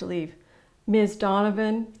stood up to leave. Ms.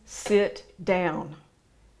 Donovan, sit down.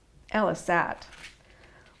 Ella sat.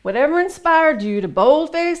 Whatever inspired you to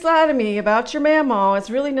bold-faced lie to me about your mamaw is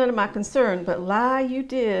really none of my concern, but lie you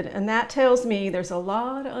did, and that tells me there's a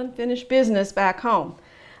lot of unfinished business back home.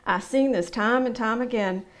 I've seen this time and time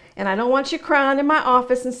again, and I don't want you crying in my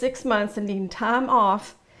office in 6 months and needing time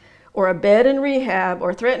off or a bed in rehab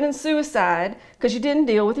or threatening suicide because you didn't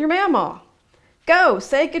deal with your mamaw. Go,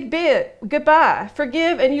 say goodbye,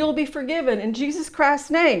 forgive, and you'll be forgiven in Jesus Christ's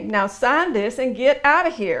name. Now sign this and get out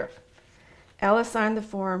of here. Ella signed the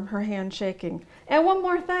form, her hand shaking. And one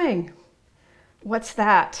more thing. What's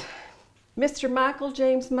that? Mr. Michael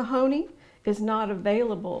James Mahoney is not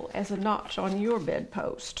available as a notch on your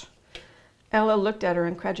bedpost. Ella looked at her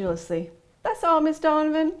incredulously. That's all, Miss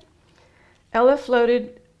Donovan? Ella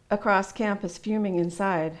floated across campus, fuming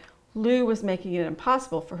inside. Lou was making it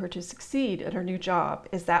impossible for her to succeed at her new job.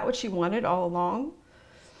 Is that what she wanted all along?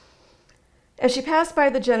 As she passed by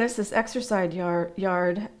the Genesis exercise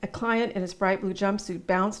yard, a client in his bright blue jumpsuit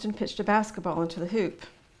bounced and pitched a basketball into the hoop.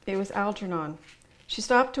 It was Algernon. She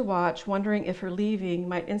stopped to watch, wondering if her leaving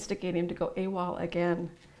might instigate him to go AWOL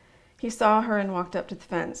again. He saw her and walked up to the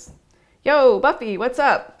fence. Yo, Buffy, what's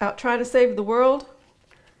up? Out trying to save the world?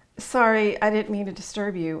 Sorry, I didn't mean to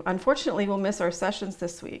disturb you. Unfortunately, we'll miss our sessions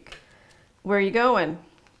this week. Where are you going?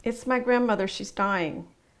 It's my grandmother. She's dying.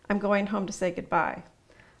 I'm going home to say goodbye.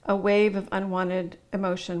 A wave of unwanted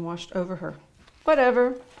emotion washed over her.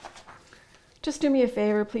 Whatever. Just do me a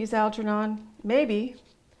favor, please, Algernon. Maybe.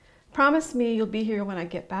 Promise me you'll be here when I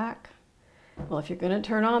get back. Well, if you're going to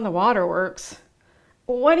turn on the waterworks.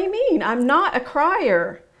 What do you mean? I'm not a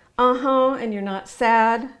crier. And you're not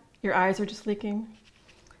sad? Your eyes are just leaking?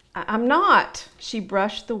 I'm not. She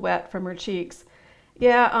brushed the wet from her cheeks.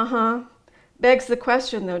 Yeah, Begs the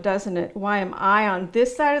question, though, doesn't it? Why am I on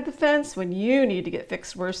this side of the fence when you need to get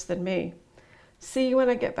fixed worse than me? See you when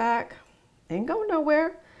I get back. Ain't going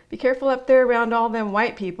nowhere. Be careful up there around all them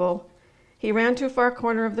white people. He ran to a far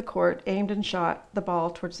corner of the court, aimed and shot the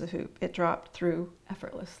ball towards the hoop. It dropped through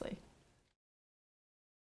effortlessly.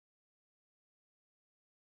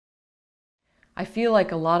 I feel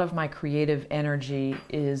like a lot of my creative energy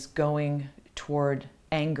is going toward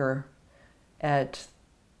anger at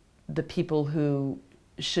the people who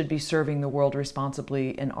should be serving the world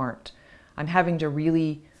responsibly and aren't. I'm having to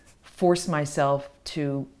really force myself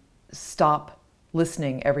to stop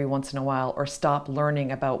listening every once in a while or stop learning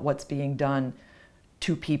about what's being done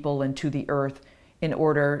to people and to the earth in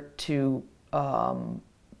order to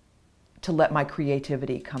let my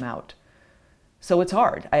creativity come out. So it's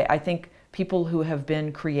hard. I think people who have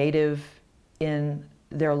been creative in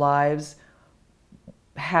their lives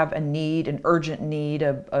have a need, an urgent need,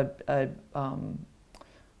 a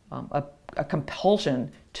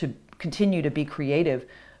compulsion to continue to be creative,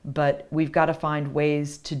 but we've got to find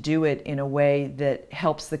ways to do it in a way that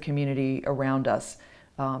helps the community around us,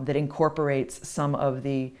 that incorporates some of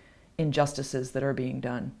the injustices that are being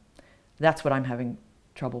done. That's what I'm having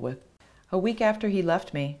trouble with. A week after he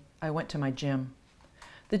left me, I went to my gym.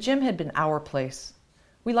 The gym had been our place.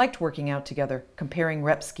 We liked working out together, comparing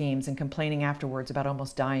rep schemes and complaining afterwards about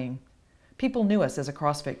almost dying. People knew us as a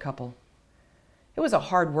CrossFit couple. It was a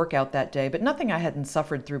hard workout that day, but nothing I hadn't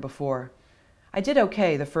suffered through before. I did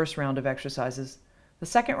okay the first round of exercises. The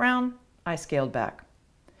second round, I scaled back.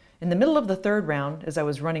 In the middle of the third round, as I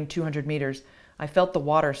was running 200 meters, I felt the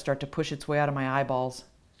water start to push its way out of my eyeballs.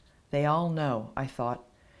 They all know, I thought.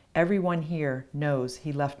 Everyone here knows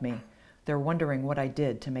he left me. They're wondering what I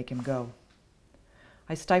did to make him go.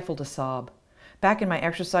 I stifled a sob. Back in my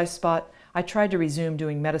exercise spot, I tried to resume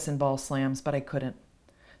doing medicine ball slams, but I couldn't.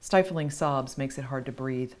 Stifling sobs makes it hard to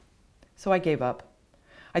breathe. So I gave up.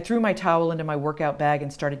 I threw my towel into my workout bag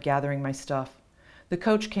and started gathering my stuff. The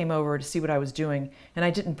coach came over to see what I was doing, and I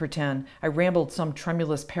didn't pretend. I rambled some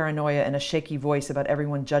tremulous paranoia in a shaky voice about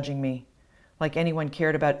everyone judging me. Like anyone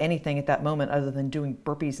cared about anything at that moment other than doing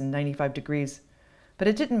burpees in 95 degrees. But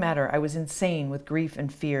it didn't matter. I was insane with grief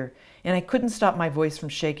and fear, and I couldn't stop my voice from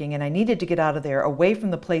shaking, and I needed to get out of there, away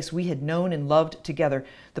from the place we had known and loved together,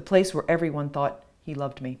 the place where everyone thought he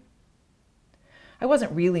loved me. I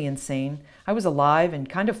wasn't really insane. I was alive and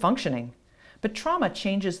kind of functioning. But trauma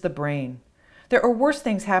changes the brain. There are worse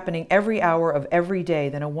things happening every hour of every day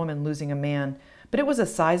than a woman losing a man, but it was a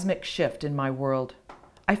seismic shift in my world.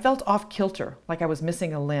 I felt off kilter, like I was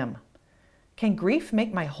missing a limb. Can grief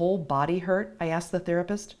make my whole body hurt? I asked the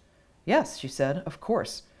therapist. Yes, she said, of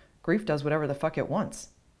course. Grief does whatever the fuck it wants.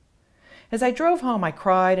 As I drove home, I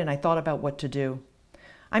cried and I thought about what to do.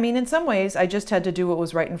 I mean, in some ways, I just had to do what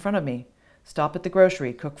was right in front of me. Stop at the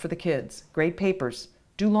grocery, cook for the kids, grade papers,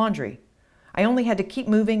 do laundry. I only had to keep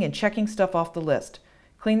moving and checking stuff off the list.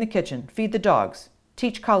 Clean the kitchen, feed the dogs,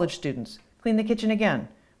 teach college students, clean the kitchen again,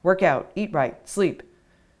 work out, eat right, sleep.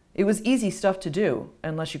 It was easy stuff to do,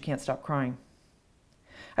 unless you can't stop crying.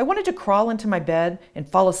 I wanted to crawl into my bed and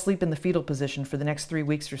fall asleep in the fetal position for the next 3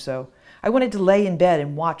 weeks or so. I wanted to lay in bed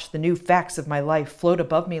and watch the new facts of my life float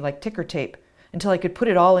above me like ticker tape until I could put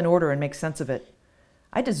it all in order and make sense of it.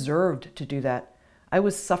 I deserved to do that. I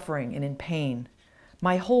was suffering and in pain.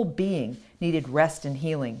 My whole being needed rest and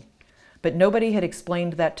healing. But nobody had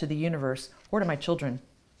explained that to the universe or to my children.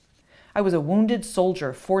 I was a wounded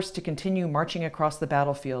soldier forced to continue marching across the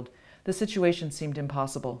battlefield. The situation seemed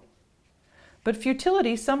impossible. But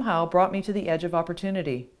futility somehow brought me to the edge of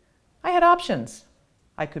opportunity. I had options.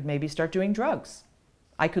 I could maybe start doing drugs.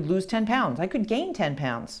 I could lose 10 pounds. I could gain 10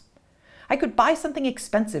 pounds. I could buy something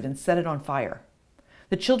expensive and set it on fire.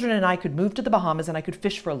 The children and I could move to the Bahamas and I could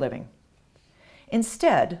fish for a living.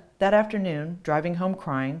 Instead, that afternoon, driving home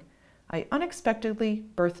crying, I unexpectedly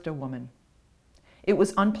birthed a woman. It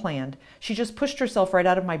was unplanned. She just pushed herself right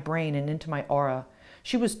out of my brain and into my aura.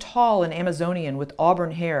 She was tall and Amazonian with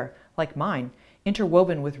auburn hair, like mine,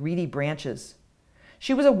 interwoven with reedy branches.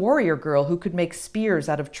 She was a warrior girl who could make spears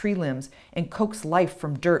out of tree limbs and coax life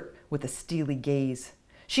from dirt with a steely gaze.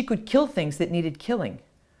 She could kill things that needed killing,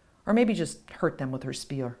 or maybe just hurt them with her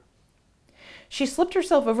spear. She slipped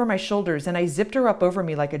herself over my shoulders and I zipped her up over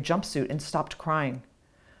me like a jumpsuit and stopped crying.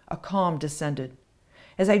 A calm descended.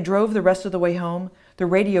 As I drove the rest of the way home, the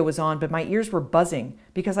radio was on, but my ears were buzzing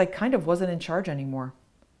because I kind of wasn't in charge anymore.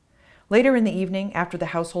 Later in the evening, after the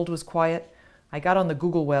household was quiet, I got on the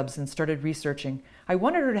Google webs and started researching. I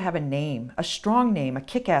wanted her to have a name, a strong name, a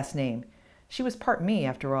kick-ass name. She was part me,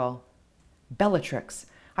 after all. Bellatrix.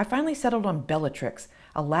 I finally settled on Bellatrix,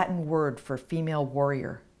 a Latin word for female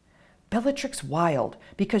warrior. Bellatrix Wild,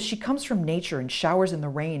 because she comes from nature and showers in the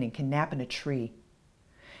rain and can nap in a tree.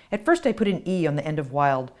 At first I put an E on the end of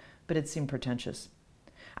wild, but it seemed pretentious.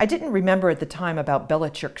 I didn't remember at the time about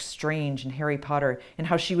Bellatrix Strange in Harry Potter and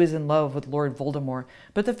how she was in love with Lord Voldemort,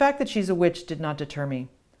 but the fact that she's a witch did not deter me.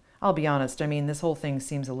 I'll be honest, I mean, this whole thing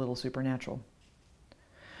seems a little supernatural.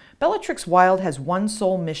 Bellatrix Wild has one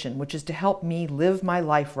sole mission, which is to help me live my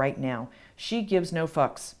life right now. She gives no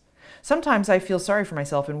fucks. Sometimes I feel sorry for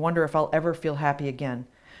myself and wonder if I'll ever feel happy again.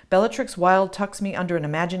 Bellatrix Wild tucks me under an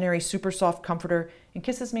imaginary super soft comforter and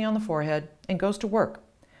kisses me on the forehead and goes to work.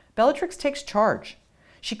 Bellatrix takes charge.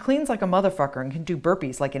 She cleans like a motherfucker and can do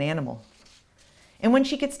burpees like an animal. And when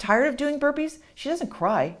she gets tired of doing burpees, she doesn't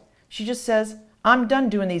cry. She just says, "I'm done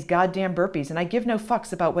doing these goddamn burpees and I give no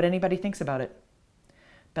fucks about what anybody thinks about it."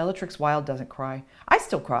 Bellatrix Wild doesn't cry. I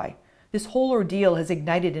still cry. This whole ordeal has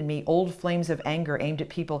ignited in me old flames of anger aimed at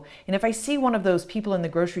people, and if I see one of those people in the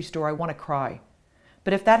grocery store, I want to cry.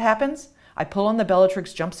 But if that happens, I pull on the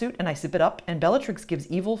Bellatrix jumpsuit and I zip it up, and Bellatrix gives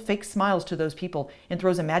evil, fake smiles to those people and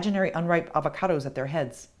throws imaginary unripe avocados at their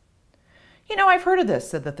heads. "You know, I've heard of this,"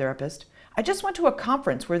 said the therapist. "I just went to a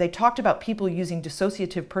conference where they talked about people using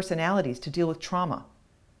dissociative personalities to deal with trauma."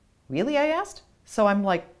 "Really?" I asked. "So I'm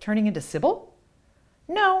like turning into Sybil?"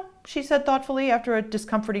 "No," she said thoughtfully after a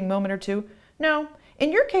discomforting moment or two. "No,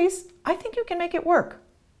 in your case, I think you can make it work."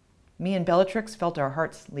 Me and Bellatrix felt our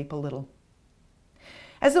hearts leap a little.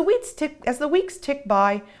 As the weeks tick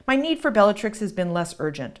by, my need for Bellatrix has been less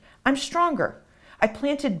urgent. I'm stronger. I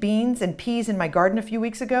planted beans and peas in my garden a few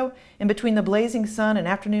weeks ago, and between the blazing sun and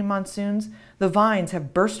afternoon monsoons, the vines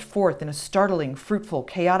have burst forth in a startling, fruitful,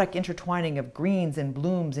 chaotic intertwining of greens and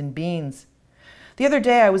blooms and beans. The other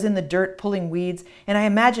day I was in the dirt pulling weeds, and I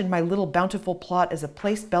imagined my little bountiful plot as a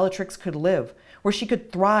place Bellatrix could live, where she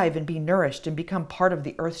could thrive and be nourished and become part of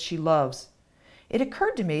the earth she loves. It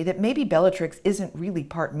occurred to me that maybe Bellatrix isn't really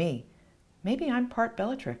part me. Maybe I'm part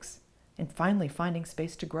Bellatrix, and finally finding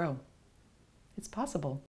space to grow. It's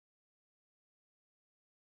possible.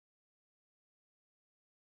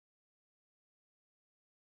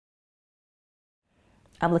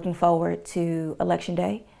 I'm looking forward to Election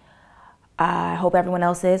Day. I hope everyone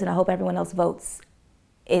else is, and I hope everyone else votes.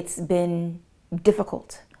 It's been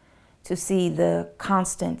difficult to see the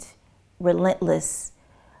constant, relentless,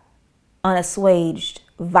 unassuaged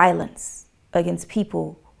violence against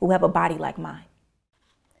people who have a body like mine.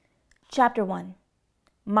 Chapter 1,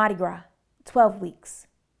 Mardi Gras, 12 weeks.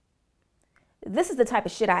 This is the type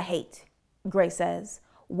of shit I hate, Gray says,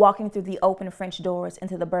 walking through the open French doors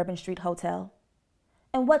into the Bourbon Street Hotel.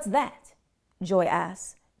 And what's that? Joy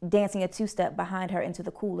asks, dancing a two-step behind her into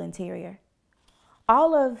the cool interior.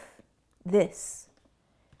 All of this.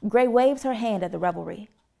 Gray waves her hand at the revelry.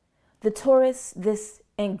 The tourists, this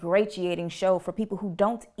ingratiating show for people who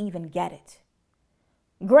don't even get it.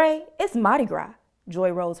 Gray, it's Mardi Gras. Joy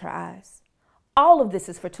rolls her eyes. All of this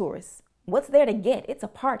is for tourists. What's there to get? It's a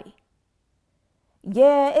party.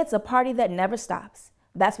 Yeah, it's a party that never stops.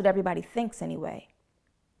 That's what everybody thinks anyway.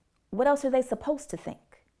 What else are they supposed to think?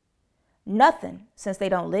 Nothing, since they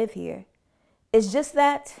don't live here. It's just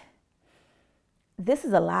that this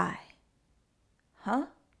is a lie. Huh?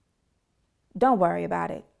 Don't worry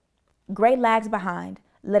about it. Gray lags behind,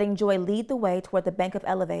 letting Joy lead the way toward the bank of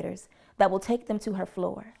elevators that will take them to her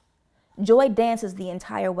floor. Joy dances the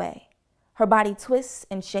entire way. Her body twists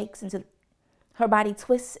and shakes in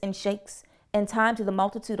time to the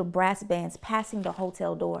multitude of brass bands passing the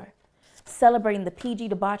hotel door, celebrating the PG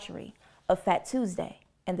debauchery of Fat Tuesday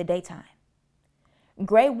in the daytime.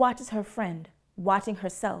 Gray watches her friend, watching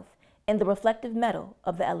herself in the reflective metal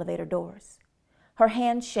of the elevator doors. Her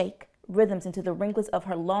hands shake, rhythms into the ringlets of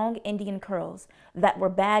her long Indian curls that were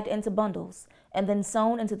bagged into bundles and then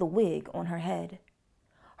sewn into the wig on her head.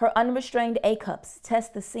 Her unrestrained A-cups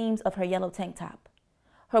test the seams of her yellow tank top.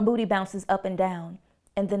 Her booty bounces up and down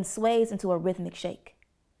and then sways into a rhythmic shake.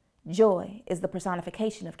 Joy is the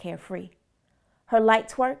personification of carefree. Her light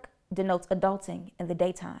twerk denotes adulting in the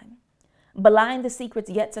daytime, belying the secrets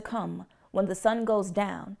yet to come when the sun goes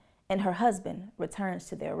down and her husband returns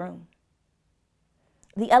to their room.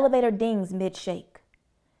 The elevator dings mid-shake.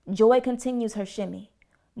 Joy continues her shimmy,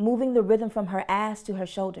 moving the rhythm from her ass to her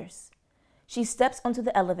shoulders. She steps onto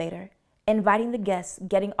the elevator, inviting the guests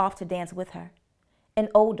getting off to dance with her. An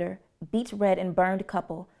older, beach red and burned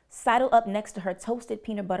couple sidle up next to her toasted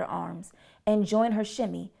peanut butter arms and join her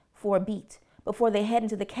shimmy for a beat before they head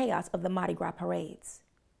into the chaos of the Mardi Gras parades.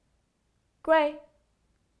 Gray,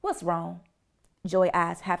 what's wrong? Joy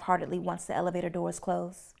asks half-heartedly once the elevator doors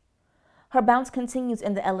close. Her bounce continues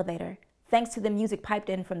in the elevator, thanks to the music piped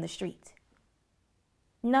in from the street.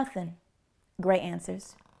 Nothing, Gray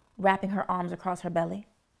answers, wrapping her arms across her belly.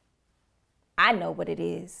 I know what it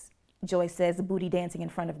is, Joy says, booty dancing in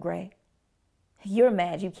front of Gray. You're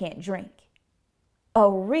mad you can't drink.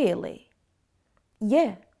 Oh, really?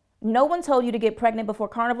 Yeah, no one told you to get pregnant before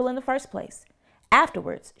Carnival in the first place.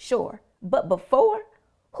 Afterwards, sure, but before?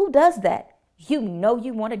 Who does that? You know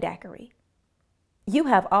you want a daiquiri. You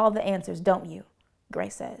have all the answers, don't you? Gray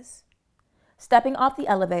says, stepping off the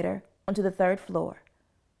elevator onto the third floor.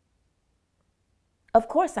 Of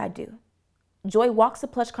course I do. Joy walks the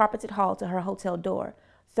plush carpeted hall to her hotel door,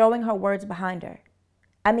 throwing her words behind her.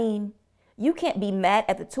 I mean, you can't be mad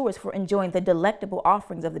at the tourists for enjoying the delectable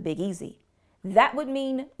offerings of the Big Easy. That would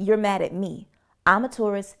mean you're mad at me. I'm a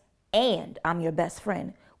tourist and I'm your best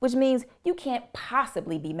friend, which means you can't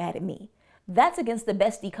possibly be mad at me. That's against the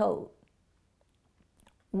bestie code.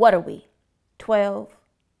 What are we, 12?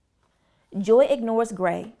 Joy ignores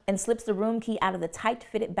Gray and slips the room key out of the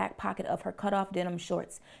tight-fitted back pocket of her cut-off denim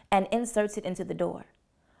shorts and inserts it into the door.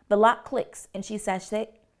 The lock clicks and she sashays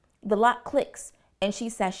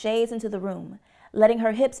into the room, letting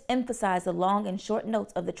her hips emphasize the long and short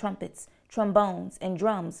notes of the trumpets, trombones, and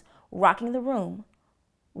drums rocking the room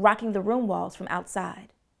walls from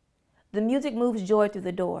outside. The music moves Joy through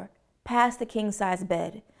the door, past the king-size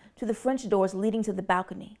bed, to the French doors leading to the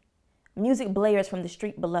balcony. Music blares from the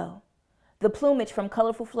street below. The plumage from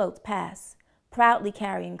colorful floats pass, proudly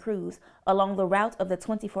carrying crews along the route of the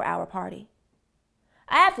 24-hour party.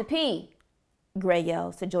 I have to pee, Gray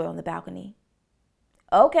yells to Joy on the balcony.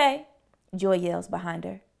 Okay, Joy yells behind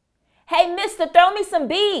her. Hey, mister, throw me some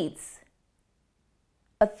beads.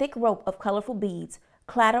 A thick rope of colorful beads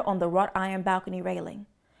clatter on the wrought iron balcony railing.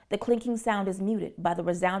 The clinking sound is muted by the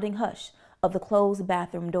resounding hush of the closed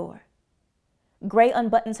bathroom door. Gray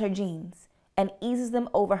unbuttons her jeans and eases them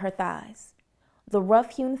over her thighs. The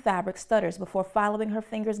rough-hewn fabric stutters before following her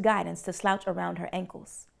fingers' guidance to slouch around her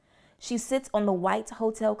ankles. She sits on the white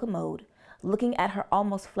hotel commode, looking at her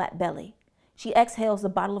almost flat belly. She exhales the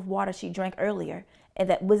bottle of water she drank earlier and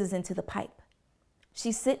that whizzes into the pipe.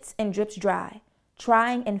 She sits and drips dry,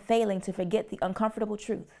 trying and failing to forget the uncomfortable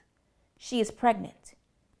truth. She is pregnant,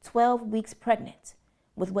 12 weeks pregnant,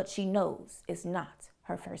 with what she knows is not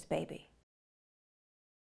her first baby.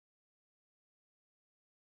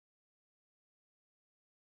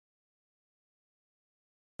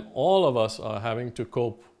 All of us are having to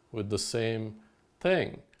cope with the same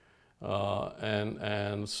thing.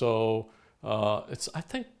 And so I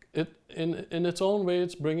think in its own way,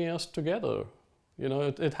 it's bringing us together. You know,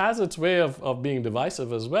 it has its way of being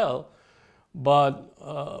divisive as well,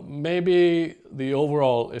 but maybe the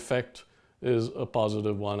overall effect is a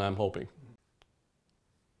positive one, I'm hoping.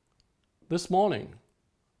 This morning,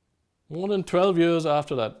 more than 12 years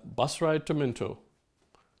after that bus ride to Minto,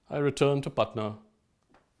 I returned to Patna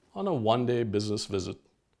on a one-day business visit.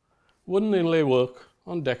 Wooden inlay work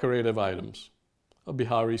on decorative items, a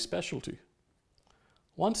Bihari specialty.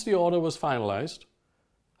 Once the order was finalized,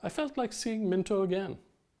 I felt like seeing Minto again,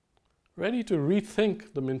 ready to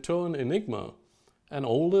rethink the Mintoan enigma, an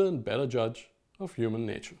older and better judge of human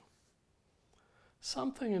nature.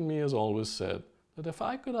 Something in me has always said that if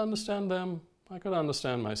I could understand them, I could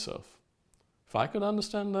understand myself. If I could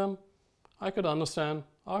understand them, I could understand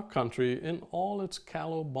our country in all its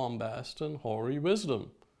callow bombast and hoary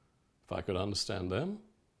wisdom. If I could understand them,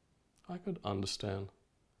 I could understand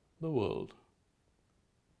the world.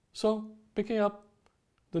 So, picking up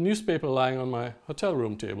the newspaper lying on my hotel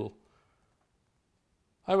room table,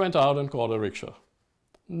 I went out and caught a rickshaw.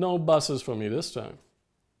 No buses for me this time.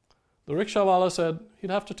 The rickshawala said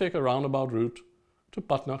he'd have to take a roundabout route to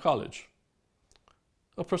Patna College.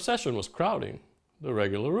 A procession was crowding the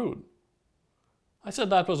regular route. I said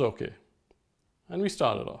that was okay, and we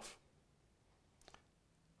started off.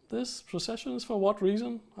 This procession is for what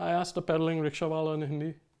reason? I asked the peddling rickshawala in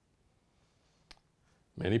Hindi.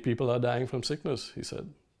 Many people are dying from sickness, he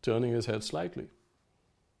said, turning his head slightly.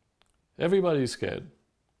 Everybody is scared,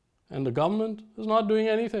 and the government is not doing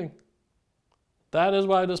anything. That is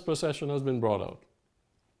why this procession has been brought out.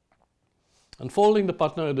 Unfolding the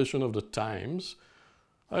Patna edition of the Times,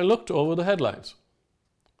 I looked over the headlines.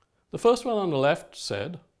 The first one on the left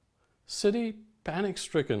said, "City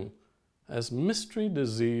panic-stricken as mystery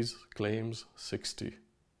disease claims 60."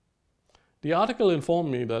 The article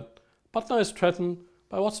informed me that Patna is threatened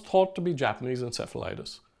by what's thought to be Japanese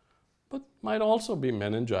encephalitis, but might also be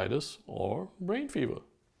meningitis or brain fever.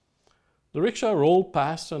 The rickshaw rolled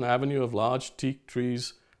past an avenue of large teak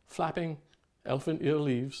trees flapping elephant ear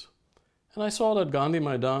leaves, and I saw that Gandhi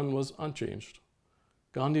Maidan was unchanged.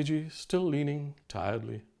 Gandhiji still leaning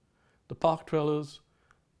tiredly, the park dwellers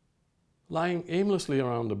lying aimlessly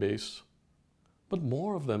around the base, but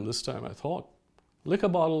more of them this time, I thought, liquor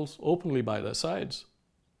bottles openly by their sides.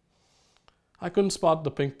 I couldn't spot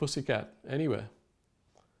the pink pussycat anywhere.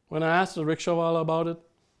 When I asked the rickshawala about it,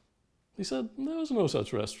 he said there was no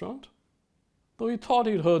such restaurant, though he thought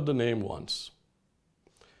he'd heard the name once.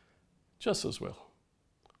 Just as well.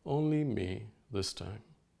 Only me this time.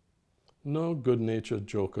 No good-natured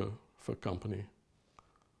joker for company.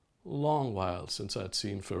 Long while since I'd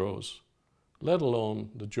seen Feroz, let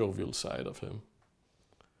alone the jovial side of him.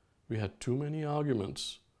 We had too many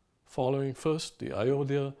arguments, following first the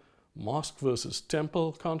Ayodhya mosque versus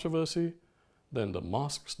temple controversy, then the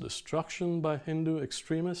mosque's destruction by Hindu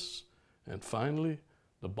extremists, and finally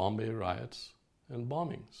the Bombay riots and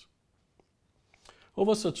bombings.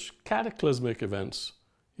 Over such cataclysmic events,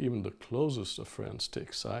 even the closest of friends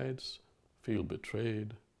take sides, feel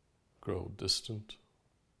betrayed, grow distant.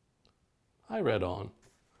 I read on.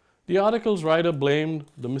 The article's writer blamed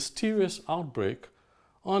the mysterious outbreak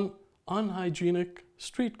on unhygienic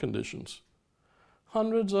street conditions.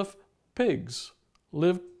 Hundreds of pigs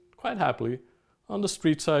lived quite happily on the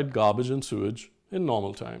street-side garbage and sewage in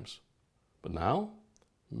normal times. But now,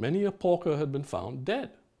 many a porker had been found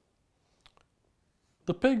dead.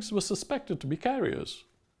 The pigs were suspected to be carriers.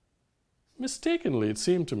 Mistakenly, it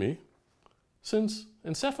seemed to me, since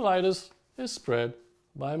encephalitis is spread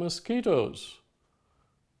by mosquitoes.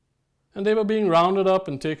 And they were being rounded up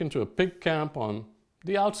and taken to a pig camp on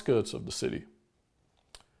the outskirts of the city.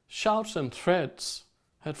 Shouts and threats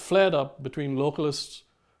had flared up between localities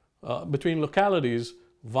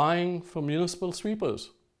vying for municipal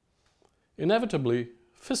sweepers. Inevitably,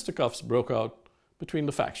 fisticuffs broke out between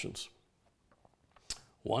the factions.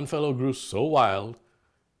 One fellow grew so wild,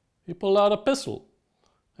 he pulled out a pistol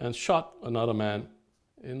and shot another man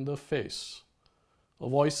in the face. A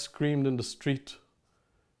voice screamed in the street,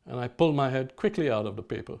 and I pulled my head quickly out of the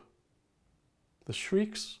paper. The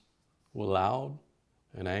shrieks were loud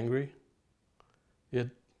and angry, yet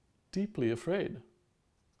deeply afraid.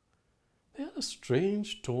 They had a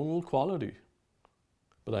strange tonal quality,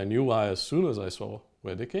 but I knew why as soon as I saw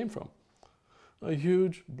where they came from. A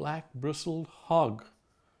huge black-bristled hog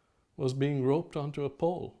was being roped onto a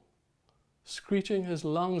pole, screeching his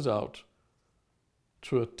lungs out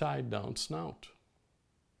through a tied-down snout.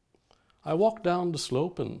 I walked down the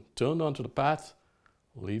slope and turned onto the path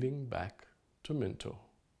leading back to Minto.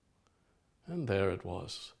 And there it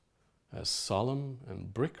was, as solemn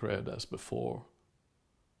and brick-red as before,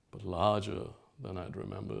 but larger than I'd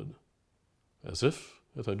remembered, as if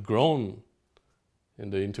it had grown in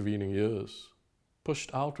the intervening years,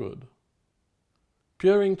 pushed outward.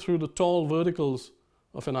 Peering through the tall verticals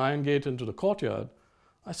of an iron gate into the courtyard,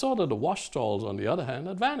 I saw that the wash stalls, on the other hand,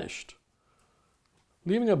 had vanished,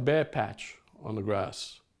 leaving a bare patch on the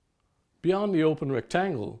grass. Beyond the open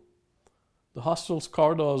rectangle, the hostel's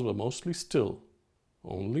corridors were mostly still,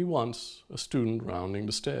 only once a student rounding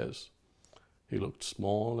the stairs. He looked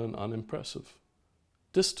small and unimpressive,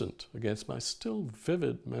 distant against my still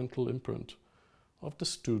vivid mental imprint of the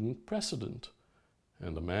student precedent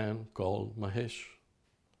and the man called Mahesh.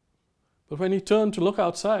 But when he turned to look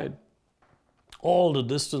outside, all the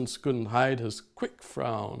distance couldn't hide his quick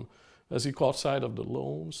frown as he caught sight of the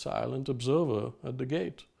lone, silent observer at the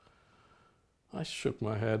gate. I shook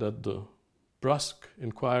my head at the brusque,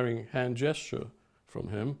 inquiring hand gesture from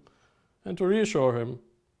him, and to reassure him,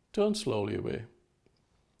 turned slowly away.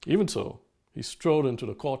 Even so, he strode into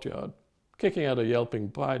the courtyard, kicking at a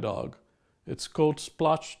yelping pie dog, its coat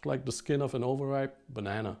splotched like the skin of an overripe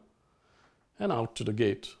banana, and out to the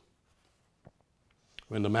gate.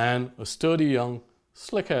 When the man, a sturdy young,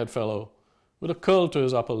 slick-haired fellow, with a curl to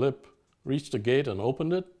his upper lip, reached the gate and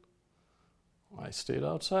opened it, I stayed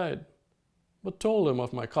outside, but told him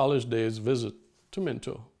of my college days' visit to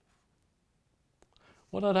Minto.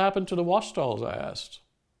 What had happened to the wash stalls, I asked,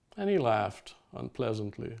 and he laughed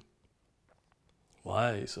unpleasantly.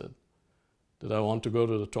 Why, he said, did I want to go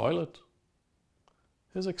to the toilet?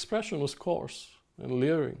 His expression was coarse and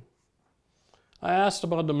leering. I asked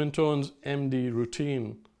about the Mintoans' MD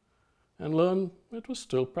routine and learned it was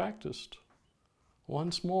still practiced.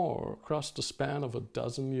 Once more, across the span of a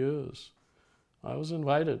dozen years, I was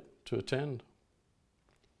invited to attend.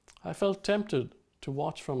 I felt tempted to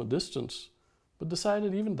watch from a distance, but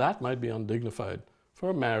decided even that might be undignified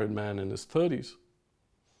for a married man in his 30s.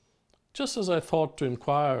 Just as I thought to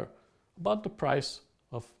inquire about the price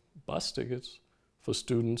of bus tickets for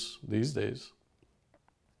students these days,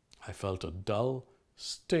 I felt a dull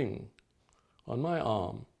sting on my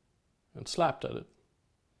arm and slapped at it.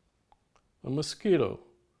 A mosquito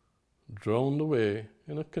droned away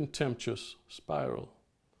in a contemptuous spiral,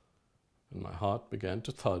 and my heart began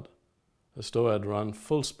to thud as though I had run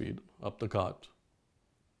full speed up the ghat.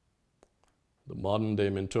 The modern-day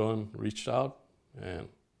Mintoan reached out and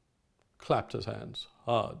clapped his hands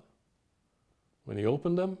hard. When he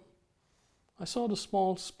opened them, I saw the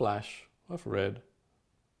small splash of red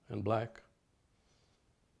and black.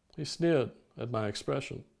 He sneered at my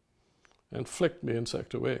expression and flicked the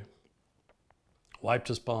insect away, wiped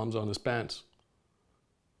his palms on his pants.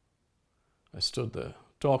 I stood there,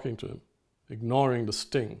 talking to him, ignoring the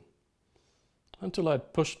sting, until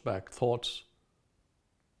I'd pushed back thoughts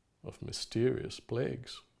of mysterious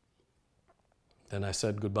plagues. Then I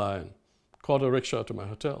said goodbye and caught a rickshaw to my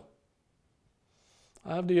hotel.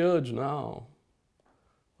 I have the urge now,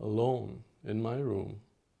 alone in my room,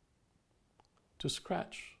 to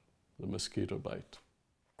scratch the mosquito bite.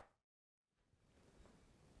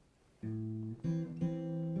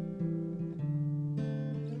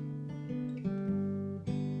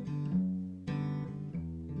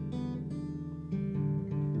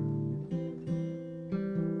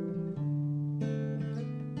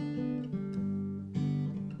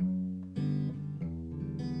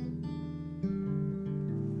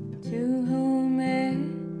 To whom it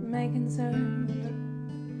may concern,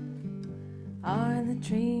 are the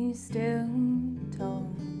trees still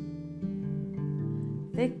tall,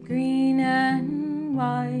 thick green and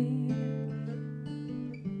white?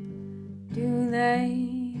 Do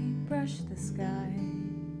they brush the sky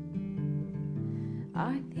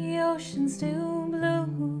Are the oceans still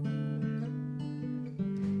blue?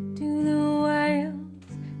 Do the whales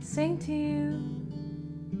sing to you?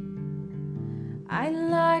 I'd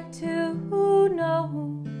like to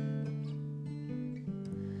know.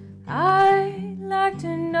 I'd like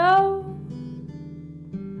to know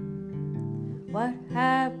what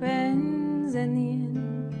happens in the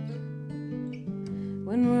end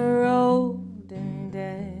when we're old and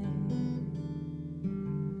dead.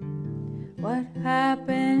 What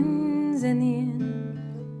happens in the end?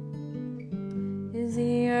 Is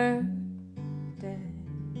the earth dead?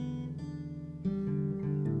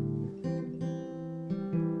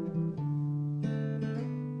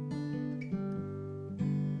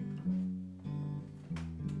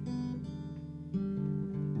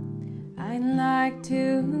 I'd like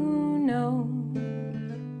to know.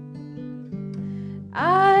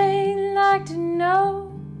 I'd like to know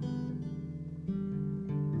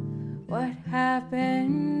what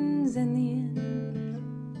happens in the end.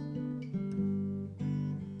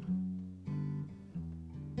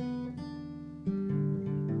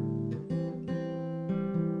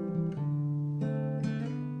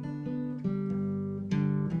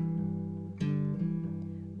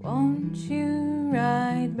 Won't you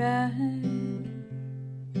ride back?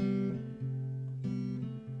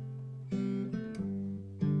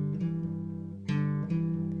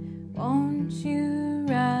 Won't you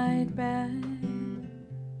ride back?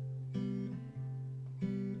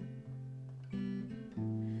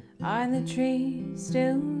 Are the trees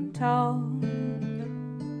still tall,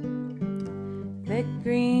 thick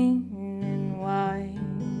green and white?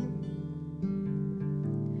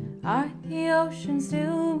 Are the oceans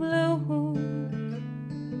still blue?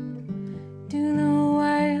 Do the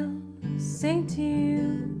whales sing to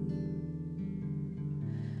you?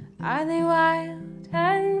 Are they wild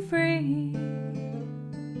and free,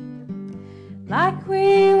 like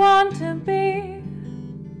we want to be?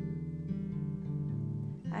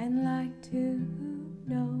 I'd like to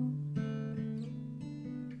know.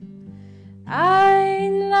 I'd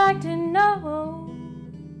like to know.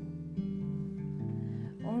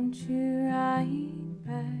 Won't you ride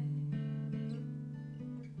back?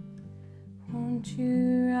 Won't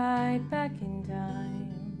you ride back in time?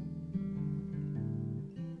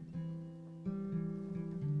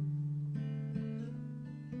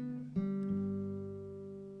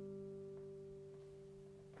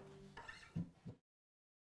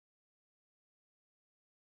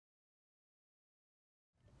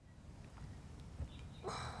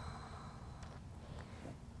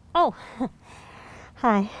 Oh,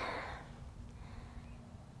 hi.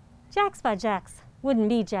 Jax by Jax wouldn't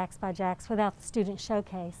be Jax by Jax without the student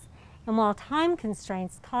showcase. And while time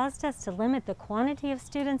constraints caused us to limit the quantity of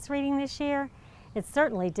students reading this year, it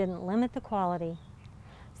certainly didn't limit the quality.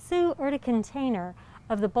 Sue Ertecontainer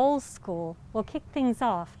of the Bowles School will kick things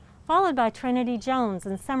off, followed by Trinity Jones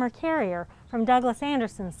and Summer Carrier from Douglas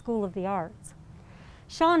Anderson School of the Arts.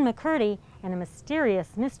 Sean McCurdy and a mysterious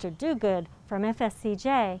Mr. Dogood from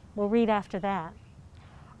FSCJ will read after that.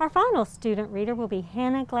 Our final student reader will be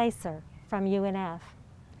Hannah Glaser from UNF.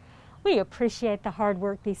 We appreciate the hard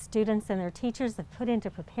work these students and their teachers have put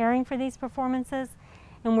into preparing for these performances,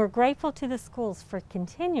 and we're grateful to the schools for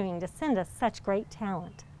continuing to send us such great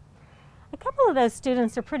talent. A couple of those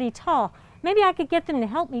students are pretty tall. Maybe I could get them to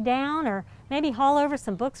help me down, or maybe haul over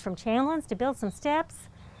some books from Chamlin's to build some steps.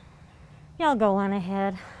 Y'all go on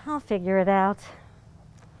ahead. I'll figure it out.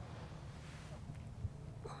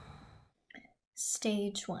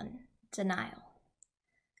 Stage 1, Denial.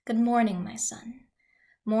 Good morning, my son.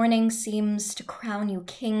 Morning seems to crown you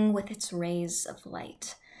king with its rays of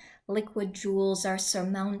light. Liquid jewels are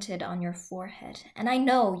surmounted on your forehead, and I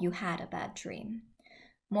know you had a bad dream.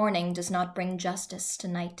 Morning does not bring justice to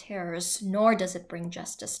night terrors, nor does it bring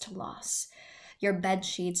justice to loss. Your bed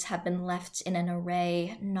sheets have been left in an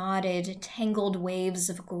array, knotted, tangled waves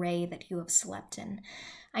of gray that you have slept in.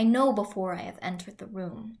 I know before I have entered the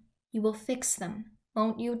room. You will fix them,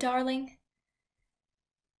 won't you, darling?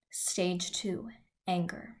 Stage 2,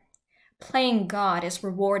 Anger. Playing God is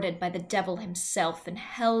rewarded by the devil himself, and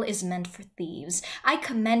hell is meant for thieves. I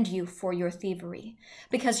commend you for your thievery,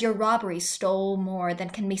 because your robbery stole more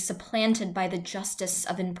than can be supplanted by the justice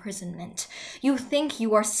of imprisonment. You think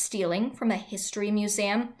you are stealing from a history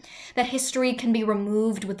museum, that history can be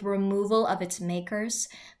removed with the removal of its makers.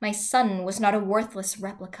 My son was not a worthless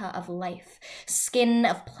replica of life, skin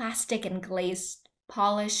of plastic and glazed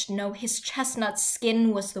polish. No, his chestnut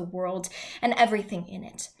skin was the world and everything in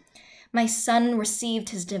it. My son received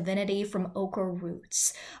his divinity from ochre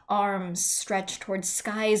roots, arms stretched towards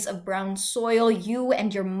skies of brown soil you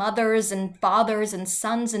and your mothers and fathers and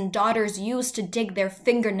sons and daughters used to dig their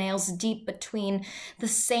fingernails deep between, the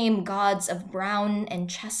same gods of brown and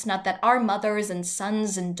chestnut that our mothers and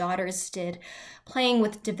sons and daughters did, playing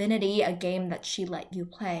with divinity a game that she let you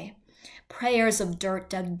play. Prayers of dirt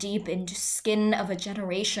dug deep into skin of a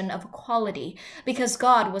generation of equality, because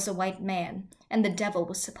God was a white man, and the devil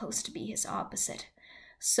was supposed to be his opposite.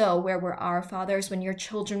 So where were our fathers when your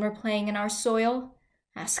children were playing in our soil?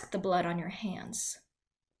 Ask the blood on your hands.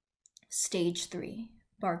 Stage 3,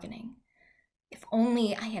 bargaining. If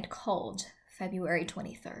only I had called February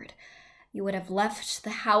 23rd. You would have left the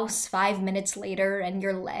house 5 minutes later, and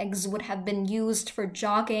your legs would have been used for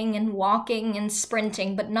jogging and walking and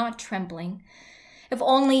sprinting, but not trembling. If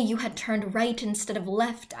only you had turned right instead of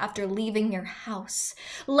left after leaving your house.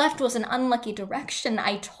 Left was an unlucky direction.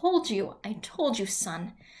 I told you,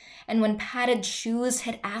 son. And when padded shoes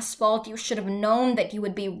hit asphalt, you should have known that you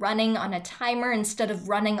would be running on a timer instead of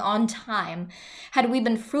running on time. Had we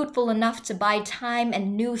been fruitful enough to buy time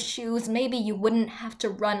and new shoes, maybe you wouldn't have to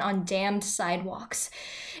run on damned sidewalks.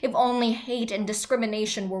 If only hate and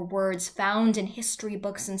discrimination were words found in history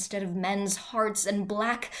books instead of men's hearts, and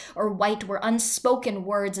black or white were unspoken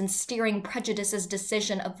words and steering prejudice's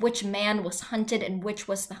decision of which man was hunted and which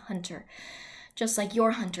was the hunter. Just like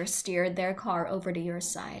your hunter steered their car over to your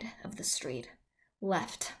side of the street.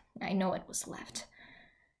 Left. I know it was left.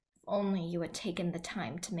 If only you had taken the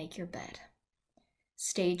time to make your bed.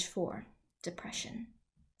 Stage 4, depression.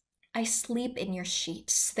 I sleep in your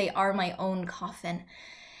sheets. They are my own coffin.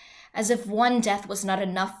 As if one death was not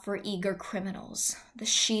enough for eager criminals. The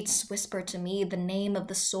sheets whisper to me the name of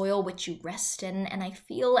the soil which you rest in, and I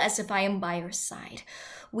feel as if I am by your side.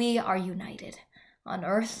 We are united. On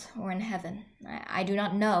earth or in heaven, I do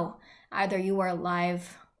not know. Either you are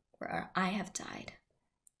alive or I have died.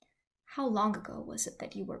 How long ago was it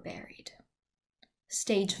that you were buried?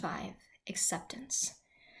 Stage 5, acceptance.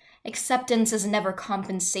 Acceptance is never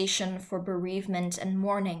compensation for bereavement, and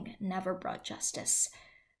mourning never brought justice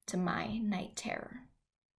to my night terror.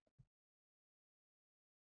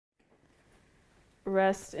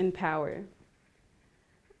 Rest in power.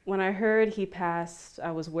 When I heard he passed, I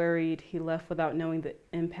was worried he left without knowing the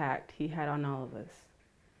impact he had on all of us.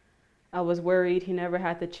 I was worried he never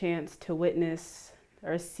had the chance to witness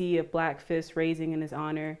or see a black fist raising in his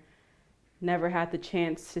honor, never had the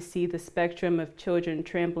chance to see the spectrum of children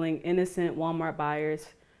trampling innocent Walmart buyers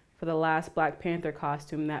for the last Black Panther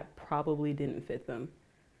costume that probably didn't fit them,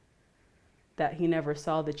 that he never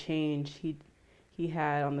saw the change he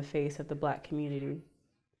had on the face of the black community.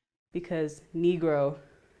 Because Negro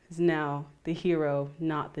is now the hero,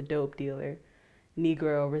 not the dope dealer.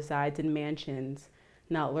 Negro resides in mansions,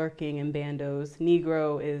 not lurking in bandos.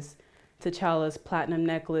 Negro is T'Challa's platinum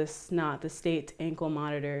necklace, not the state's ankle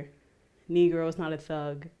monitor. Negro is not a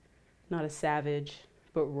thug, not a savage,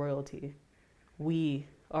 but royalty. We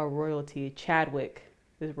are royalty. Chadwick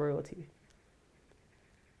is royalty.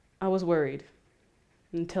 I was worried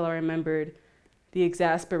until I remembered the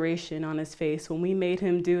exasperation on his face when we made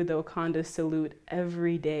him do the Wakanda salute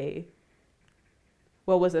every day.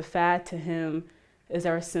 What was a fad to him is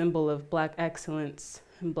our symbol of black excellence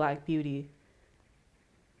and black beauty.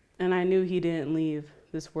 And I knew he didn't leave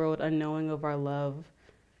this world unknowing of our love,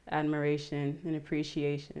 admiration, and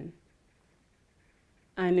appreciation.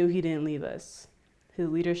 I knew he didn't leave us. His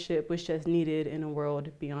leadership was just needed in a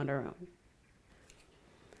world beyond our own.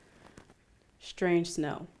 Strange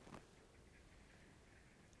snow.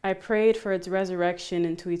 I prayed for its resurrection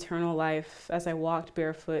into eternal life as I walked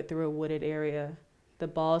barefoot through a wooded area, the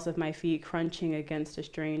balls of my feet crunching against the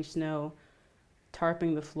strange snow,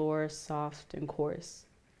 tarping the floor soft and coarse.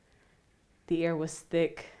 The air was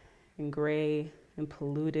thick and gray and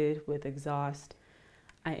polluted with exhaust.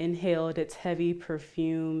 I inhaled its heavy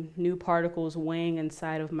perfume, new particles weighing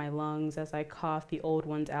inside of my lungs as I coughed the old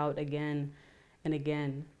ones out again and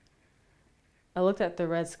again. I looked at the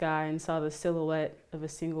red sky and saw the silhouette of a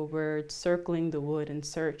single bird circling the wood in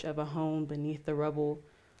search of a home beneath the rubble,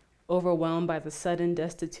 overwhelmed by the sudden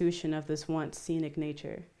destitution of this once scenic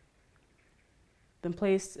nature. Then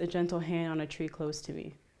placed a gentle hand on a tree close to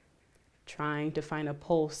me, trying to find a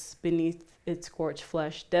pulse beneath its scorched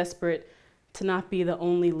flesh, desperate to not be the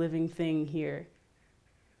only living thing here.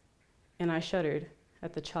 And I shuddered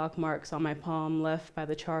at the chalk marks on my palm left by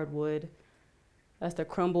the charred wood, as the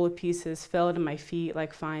crumbled pieces fell to my feet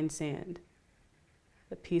like fine sand,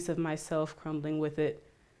 a piece of myself crumbling with it,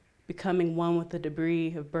 becoming one with the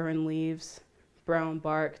debris of burned leaves, brown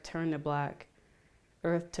bark turned to black,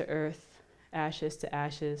 earth to earth, ashes to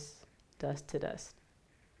ashes, dust to dust.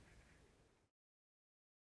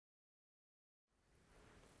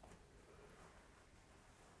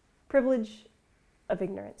 Privilege of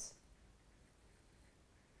ignorance.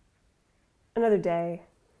 Another day,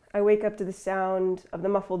 I wake up to the sound of the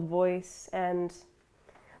muffled voice and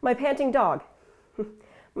my panting dog,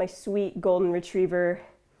 my sweet golden retriever.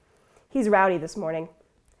 He's rowdy this morning,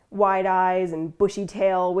 wide eyes and bushy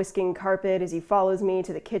tail whisking carpet as he follows me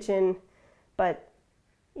to the kitchen, but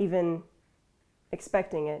even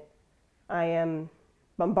expecting it, I am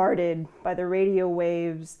bombarded by the radio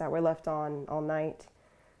waves that were left on all night.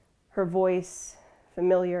 Her voice,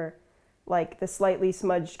 familiar, like the slightly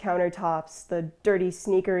smudged countertops, the dirty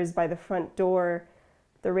sneakers by the front door,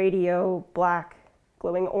 the radio, black,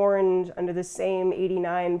 glowing orange under the same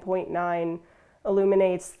 89.9,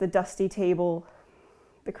 illuminates the dusty table,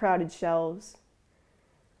 the crowded shelves.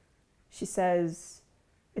 She says,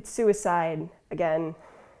 "It's suicide again."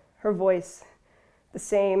 Her voice, the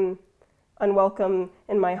same, unwelcome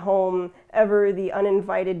in my home, ever the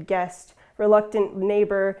uninvited guest, reluctant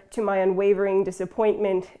neighbor to my unwavering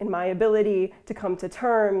disappointment in my ability to come to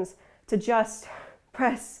terms, to just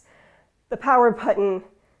press the power button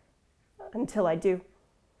until I do.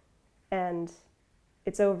 And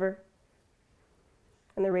it's over,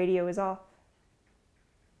 and the radio is off.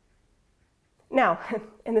 Now,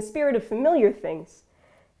 in the spirit of familiar things,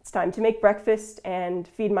 it's time to make breakfast and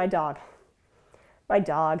feed my dog. My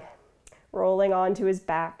dog, rolling onto his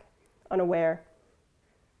back, unaware.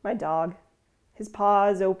 My dog, his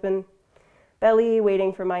paws open, belly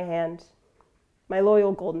waiting for my hand. My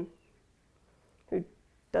loyal golden, who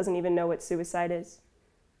doesn't even know what suicide is.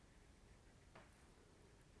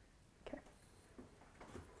 Okay.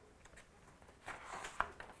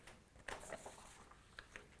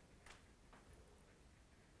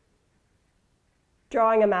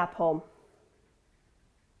 Drawing a map home.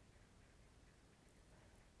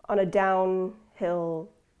 On a downhill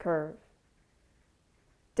curve.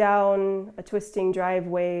 Down a twisting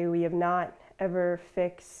driveway we have not ever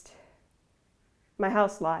fixed. My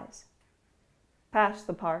house lies. Past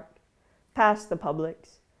the park, past the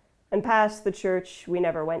Publix, and past the church we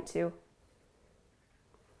never went to.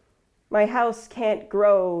 My house can't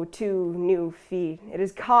grow 2 new feet. It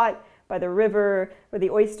is caught by the river where the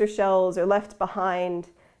oyster shells are left behind,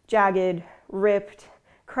 jagged, ripped,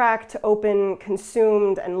 cracked open,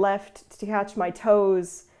 consumed, and left to catch my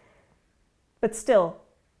toes. But still,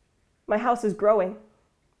 my house is growing.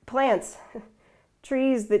 Plants,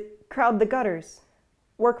 trees that crowd the gutters,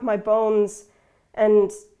 work my bones,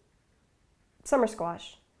 and summer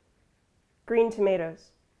squash, green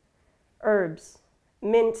tomatoes, herbs,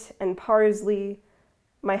 mint and parsley.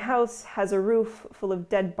 My house has a roof full of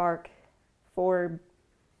dead bark for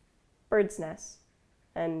birds' nests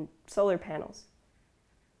and solar panels.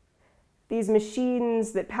 These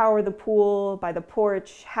machines that power the pool by the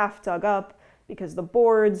porch, half dug up because the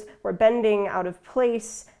boards were bending out of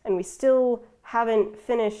place and we still haven't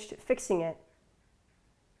finished fixing it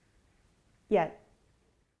yet.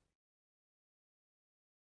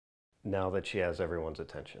 Now that she has everyone's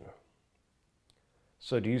attention.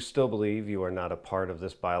 So do you still believe you are not a part of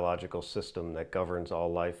this biological system that governs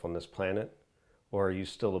all life on this planet? Or are you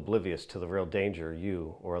still oblivious to the real danger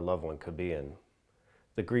you or a loved one could be in?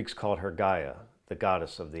 The Greeks called her Gaia, the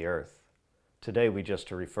goddess of the earth. Today we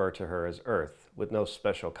just refer to her as Earth with no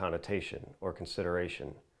special connotation or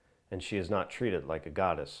consideration, and she is not treated like a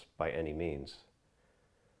goddess by any means.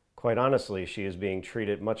 Quite honestly, she is being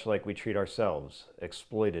treated much like we treat ourselves,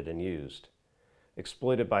 exploited and used.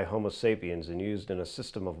 Exploited by Homo sapiens and used in a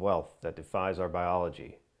system of wealth that defies our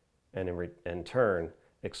biology, and in turn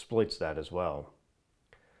exploits that as well.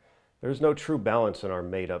 There is no true balance in our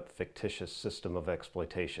made-up, fictitious system of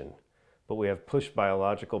exploitation, but we have pushed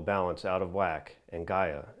biological balance out of whack, and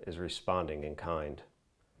Gaia is responding in kind.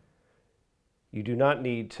 You do not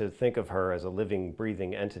need to think of her as a living,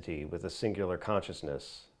 breathing entity with a singular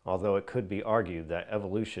consciousness, although it could be argued that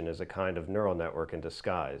evolution is a kind of neural network in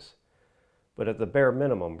disguise. But at the bare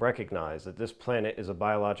minimum, recognize that this planet is a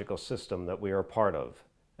biological system that we are a part of,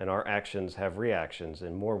 and our actions have reactions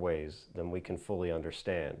in more ways than we can fully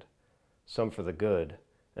understand, some for the good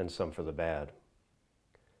and some for the bad.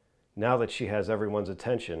 Now that she has everyone's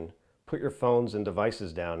attention, put your phones and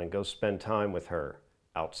devices down and go spend time with her,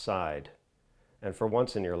 outside. And for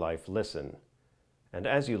once in your life, listen. And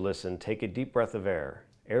as you listen, take a deep breath of air,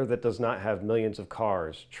 air that does not have millions of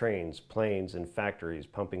cars, trains, planes, and factories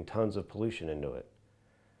pumping tons of pollution into it.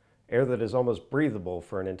 Air that is almost breathable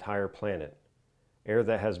for an entire planet. Air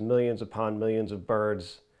that has millions upon millions of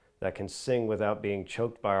birds that can sing without being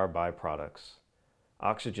choked by our byproducts.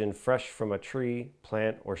 oxygen fresh from a tree,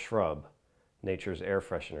 plant, or shrub, nature's air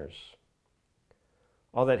fresheners.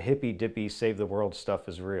 All that hippy-dippy save the world stuff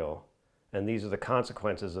is real, and these are the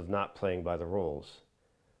consequences of not playing by the rules.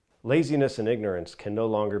 Laziness and ignorance can no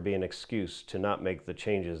longer be an excuse to not make the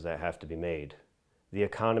changes that have to be made. The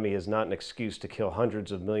economy is not an excuse to kill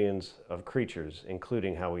hundreds of millions of creatures,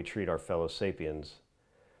 including how we treat our fellow sapiens.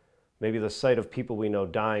 Maybe the sight of people we know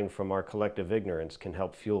dying from our collective ignorance can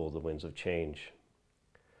help fuel the winds of change.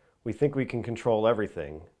 We think we can control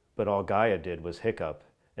everything, but all Gaia did was hiccup,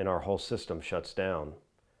 and our whole system shuts down.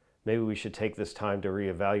 Maybe we should take this time to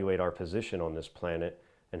reevaluate our position on this planet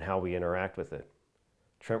and how we interact with it.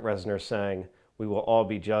 Trent Reznor sang, "We will all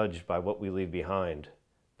be judged by what we leave behind,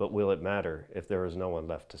 but will it matter if there is no one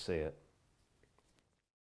left to see it?"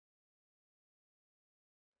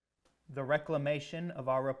 The Reclamation of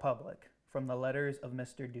Our Republic, from the letters of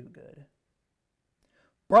Mr. Dogood.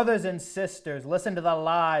 Brothers and sisters, listen to the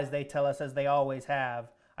lies they tell us as they always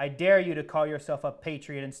have. I dare you to call yourself a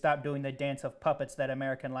patriot and stop doing the dance of puppets that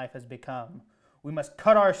American life has become. We must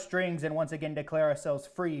cut our strings and once again declare ourselves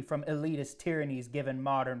free from elitist tyrannies given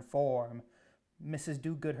modern form. Mrs.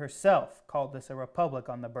 Dogood herself called this a republic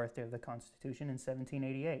on the birthday of the Constitution in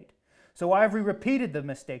 1788. So why have we repeated the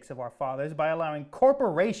mistakes of our fathers by allowing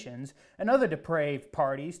corporations and other depraved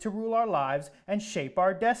parties to rule our lives and shape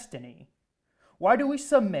our destiny? Why do we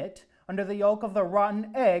submit under the yoke of the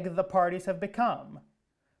rotten egg the parties have become?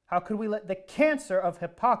 How could we let the cancer of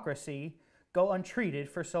hypocrisy go untreated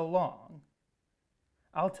for so long?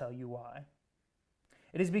 I'll tell you why.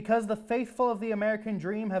 It is because the faithful of the American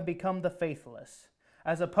dream have become the faithless.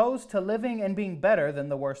 As opposed to living and being better than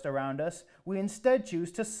the worst around us, we instead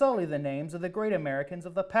choose to sully the names of the great Americans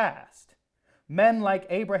of the past. Men like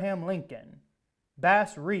Abraham Lincoln,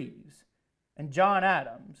 Bass Reeves, and John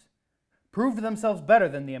Adams proved themselves better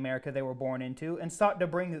than the America they were born into and sought to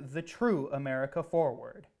bring the true America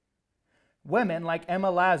forward. Women like Emma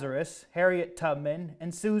Lazarus, Harriet Tubman,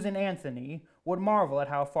 and Susan Anthony would marvel at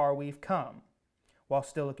how far we've come, while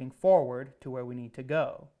still looking forward to where we need to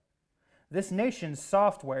go. This nation's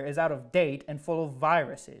software is out of date and full of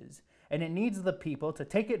viruses, and it needs the people to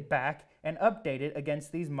take it back and update it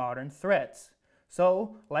against these modern threats.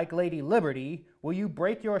 So, like Lady Liberty, will you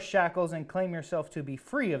break your shackles and claim yourself to be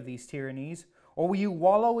free of these tyrannies, or will you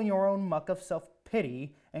wallow in your own muck of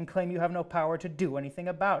self-pity and claim you have no power to do anything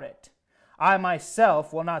about it? I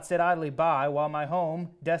myself will not sit idly by while my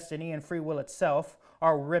home, destiny, and free will itself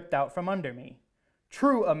are ripped out from under me.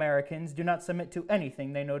 True Americans do not submit to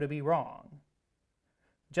anything they know to be wrong.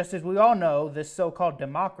 Just as we all know this so-called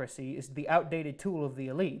democracy is the outdated tool of the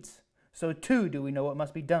elites, so too do we know what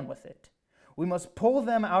must be done with it. We must pull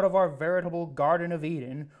them out of our veritable Garden of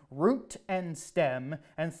Eden, root and stem,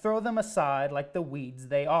 and throw them aside like the weeds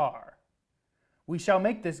they are. We shall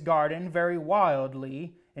make this garden very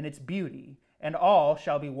wildly in its beauty, and all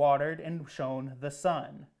shall be watered and shown the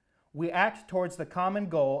sun. We act towards the common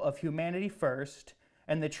goal of humanity first,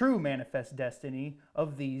 and the true manifest destiny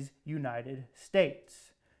of these United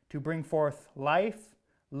States, to bring forth life,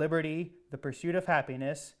 liberty, the pursuit of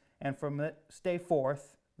happiness, and from this day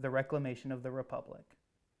forth, the reclamation of the Republic.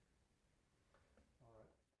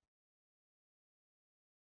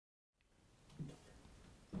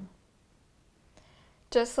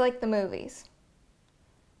 Just like the movies.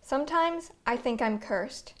 Sometimes I think I'm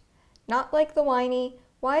cursed. Not like the whiny,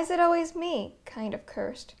 "Why is it always me?" kind of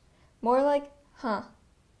cursed. More like,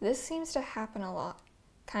 this seems to happen a lot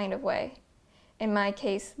kind of way. In my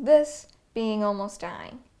case, this being almost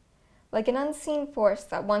dying. Like an unseen force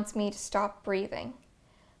that wants me to stop breathing.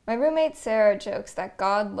 My roommate Sarah jokes that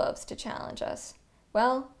God loves to challenge us.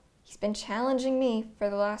 Well, he's been challenging me for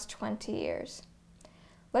the last 20 years.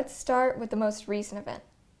 Let's start with the most recent event,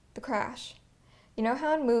 the crash. You know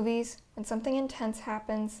how in movies, when something intense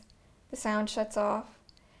happens, the sound shuts off,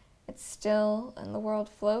 it's still, and the world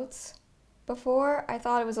floats? Before, I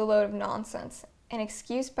thought it was a load of nonsense, an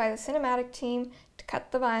excuse by the cinematic team to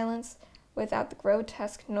cut the violence without the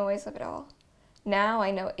grotesque noise of it all. Now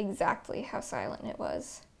I know exactly how silent it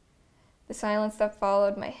was. The silence that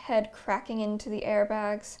followed my head cracking into the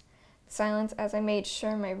airbags, the silence as I made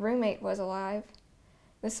sure my roommate was alive,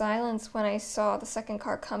 the silence when I saw the second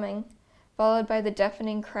car coming, followed by the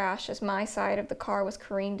deafening crash as my side of the car was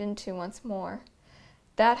careened into once more.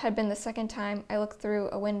 That had been the second time I looked through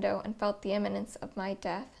a window and felt the imminence of my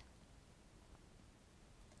death.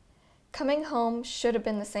 Coming home should have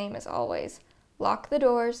been the same as always. Lock the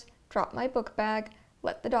doors, drop my book bag,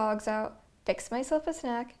 let the dogs out, fix myself a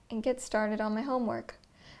snack, and get started on my homework.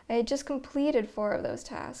 I had just completed 4 of those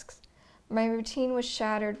tasks. My routine was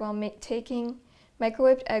shattered while taking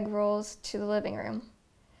microwaved egg rolls to the living room.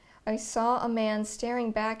 I saw a man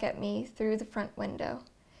staring back at me through the front window.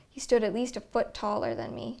 He stood at least a foot taller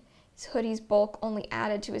than me. His hoodie's bulk only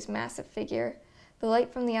added to his massive figure. The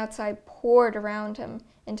light from the outside poured around him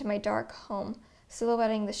into my dark home,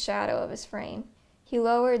 silhouetting the shadow of his frame. He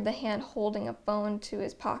lowered the hand holding a phone to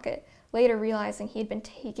his pocket, later realizing he had been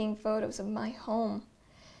taking photos of my home.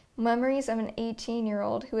 Memories of an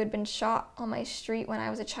 18-year-old who had been shot on my street when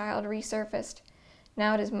I was a child resurfaced.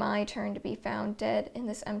 Now it is my turn to be found dead in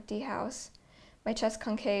this empty house. My chest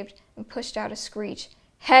concaved and pushed out a screech.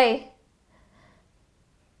 Hey!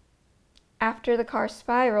 After the car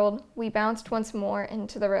spiraled, we bounced once more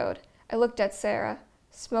into the road. I looked at Sarah.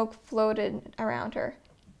 Smoke floated around her.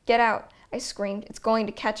 Get out, I screamed. It's going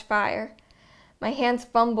to catch fire. My hands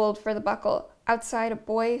fumbled for the buckle. Outside, a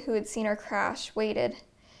boy who had seen our crash waited.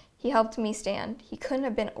 He helped me stand. He couldn't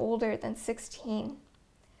have been older than 16.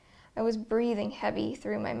 I was breathing heavy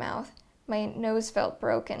through my mouth. My nose felt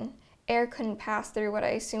broken. Air couldn't pass through what I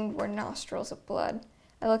assumed were nostrils of blood.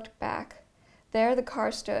 I looked back. There the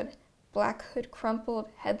car stood. Black hood crumpled,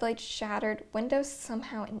 headlights shattered, windows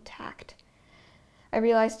somehow intact. I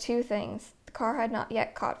realized two things. The car had not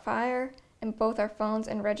yet caught fire, and both our phones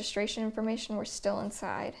and registration information were still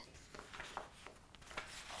inside.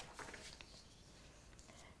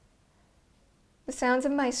 The sounds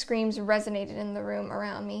of my screams resonated in the room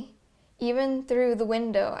around me. Even through the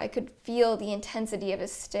window, I could feel the intensity of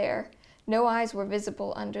his stare. No eyes were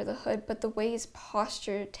visible under the hood, but the way his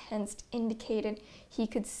posture tensed indicated he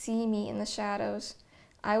could see me in the shadows.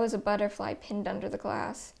 I was a butterfly pinned under the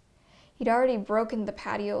glass. He'd already broken the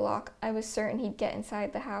patio lock. I was certain he'd get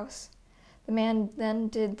inside the house. The man then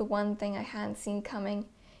did the one thing I hadn't seen coming.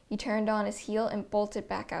 He turned on his heel and bolted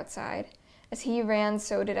back outside. As he ran,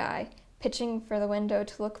 so did I, pitching for the window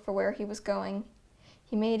to look for where he was going.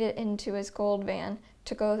 He made it into his gold van,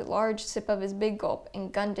 took a large sip of his big gulp,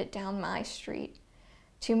 and gunned it down my street.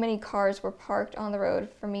 Too many cars were parked on the road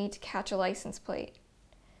for me to catch a license plate.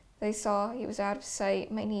 They saw he was out of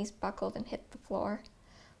sight. My knees buckled and hit the floor.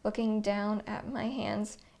 Looking down at my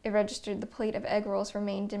hands, it registered the plate of egg rolls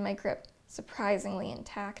remained in my grip, surprisingly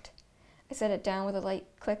intact. I set it down with a light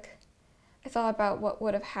click. I thought about what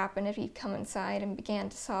would have happened if he'd come inside and began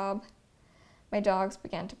to sob. My dogs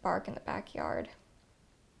began to bark in the backyard.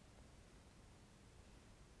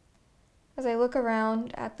 As I look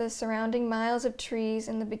around at the surrounding miles of trees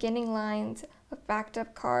and the beginning lines of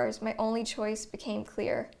backed-up cars, my only choice became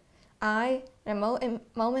clear. I, in a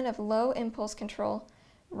moment of low impulse control,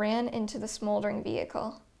 ran into the smoldering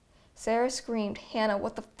vehicle. Sarah screamed, "Hannah,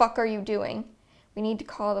 what the fuck are you doing? We need to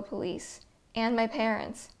call the police. And my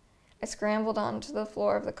parents." I scrambled onto the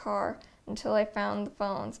floor of the car until I found the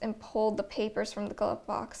phones and pulled the papers from the glove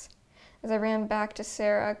box. As I ran back to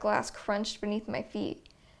Sarah, glass crunched beneath my feet.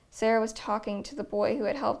 Sarah was talking to the boy who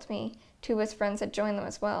had helped me. Two of his friends had joined them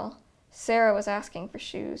as well. Sarah was asking for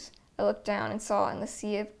shoes. I looked down and saw in the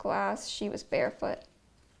sea of glass she was barefoot.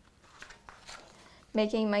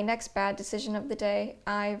 Making my next bad decision of the day,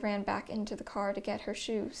 I ran back into the car to get her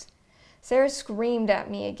shoes. Sarah screamed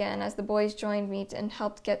at me again as the boys joined me and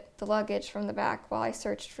helped get the luggage from the back while I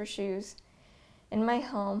searched for shoes. In my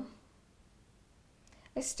home,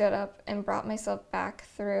 I stood up and brought myself back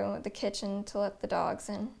through the kitchen to let the dogs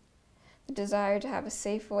in. The desire to have a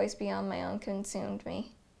safe voice beyond my own consumed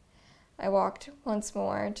me. I walked once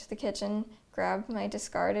more to the kitchen, grabbed my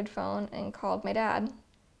discarded phone, and called my dad.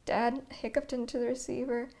 Dad, I hiccuped into the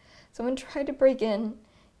receiver. Someone tried to break in.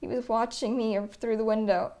 He was watching me through the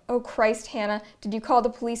window. Oh, Christ, Hannah, did you call the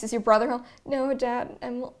police? Is your brother home? No, Dad,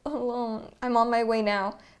 I'm alone. I'm on my way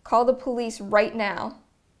now. Call the police right now.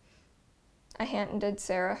 I handed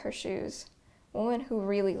Sarah her shoes. A woman who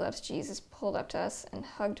really loves Jesus pulled up to us and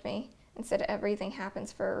hugged me and said everything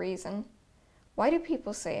happens for a reason. Why do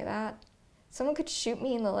people say that? Someone could shoot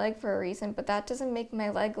me in the leg for a reason, but that doesn't make my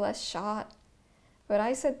leg less shot. But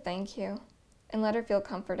I said thank you and let her feel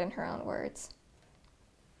comfort in her own words.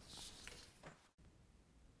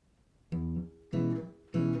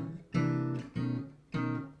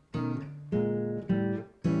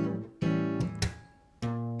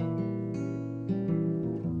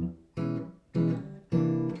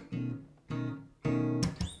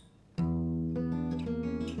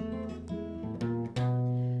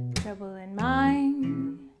 Trouble in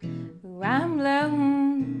mind, ooh, I'm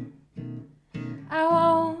blue. I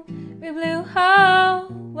won't be blue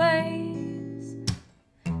always.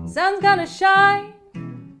 Sun's gonna shine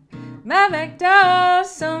my back door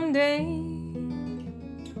someday.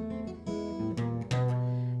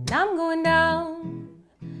 And I'm going down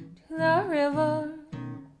to the river,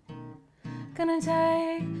 gonna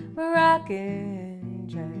take my rocket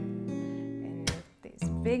danger. And if these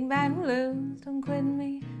big bad blues don't quit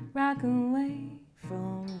me, rock away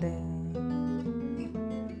from them.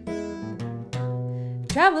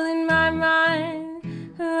 Trouble in my mind,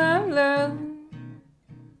 I'm blue.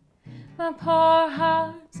 My poor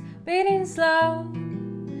heart's beating slow.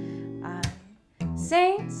 I've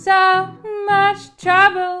seen so much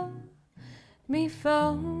trouble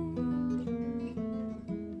before.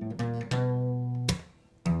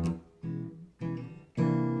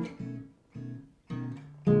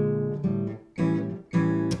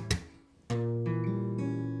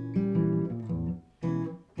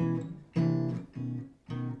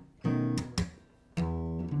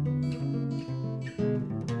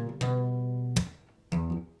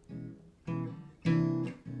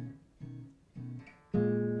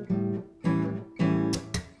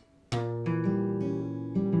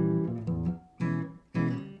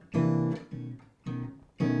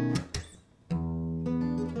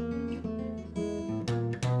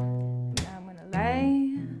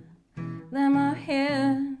 Let my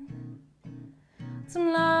head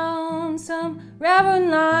some lonesome railroad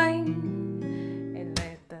line and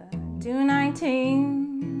let the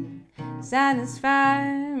 219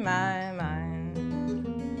 satisfy my mind.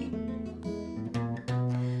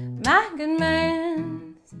 My good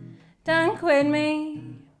man's done quit me.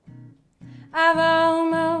 I've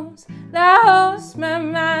almost lost my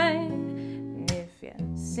mind. And if you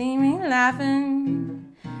see me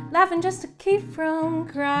laughing, laughing just to keep from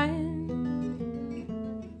crying.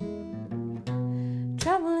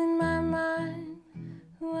 Trouble in my mind,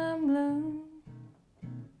 I'm blue.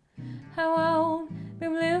 I won't be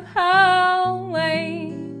blue always.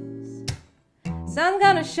 Sun's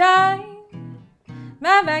gonna shine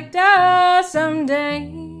my back door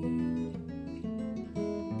someday.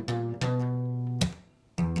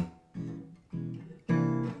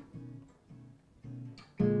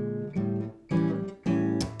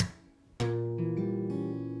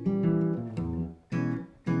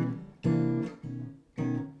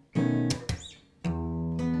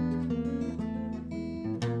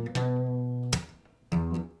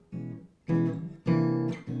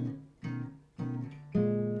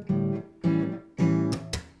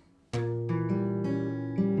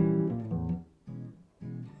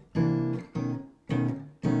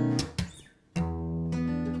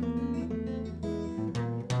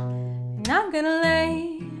 I'm gonna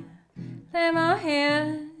lay my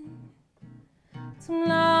head some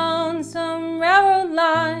lonesome railroad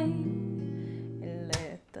line and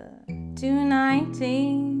let the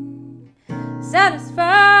 219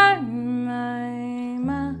 satisfy